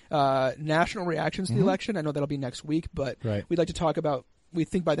national reactions to the election. I know that'll be next week, but we'd like to talk about, we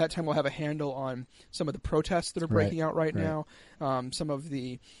think by that time we'll have a handle on some of the protests that are breaking out right now, some of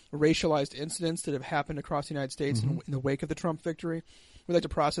the racialized incidents that have happened across the United States in the wake of the Trump victory. We'd like to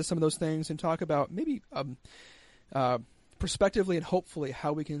process some of those things and talk about maybe prospectively and hopefully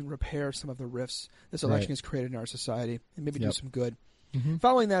how we can repair some of the rifts this election has created in our society and maybe do some good.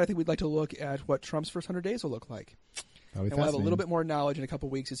 Following that, I think we'd like to look at what Trump's first 100 days will look like. And we'll have a little bit more knowledge in a couple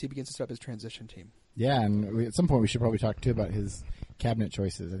of weeks as he begins to set up his transition team. Yeah, and at some point we should probably talk, too, about his cabinet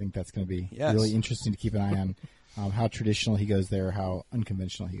choices. I think that's going to be really interesting to keep an eye on how traditional he goes there, how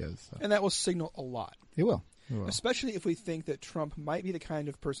unconventional he goes. So. And that will signal a lot. It will. Especially if we think that Trump might be the kind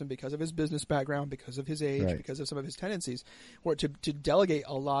of person, because of his business background, because of his age, because of some of his tendencies, or to delegate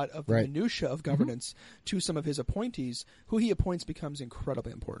a lot of the minutia of governance to some of his appointees. Who he appoints becomes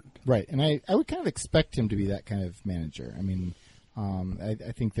incredibly important. Right, and I would kind of expect him to be that kind of manager. I mean,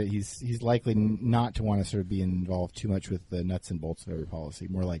 I think that he's likely not to want to sort of be involved too much with the nuts and bolts of every policy.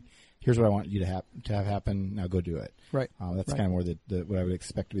 More like, here's what I want you to have happen. Now go do it. Right. That's kind of more what I would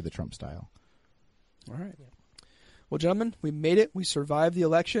expect to be the Trump style. All right. Well, gentlemen, we made it. We survived the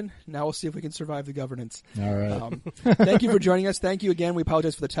election. Now we'll see if we can survive the governance. All right. Thank you for joining us. Thank you again. We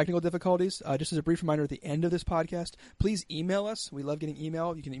apologize for the technical difficulties. Just as a brief reminder at the end of this podcast, please email us. We love getting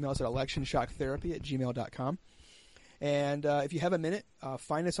email. You can email us at electionshockTherapy@gmail.com. And if you have a minute,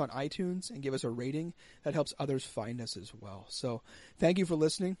 find us on iTunes and give us a rating. That helps others find us as well. So thank you for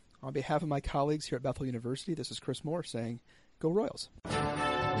listening. On behalf of my colleagues here at Bethel University, this is Chris Moore saying, Go Royals.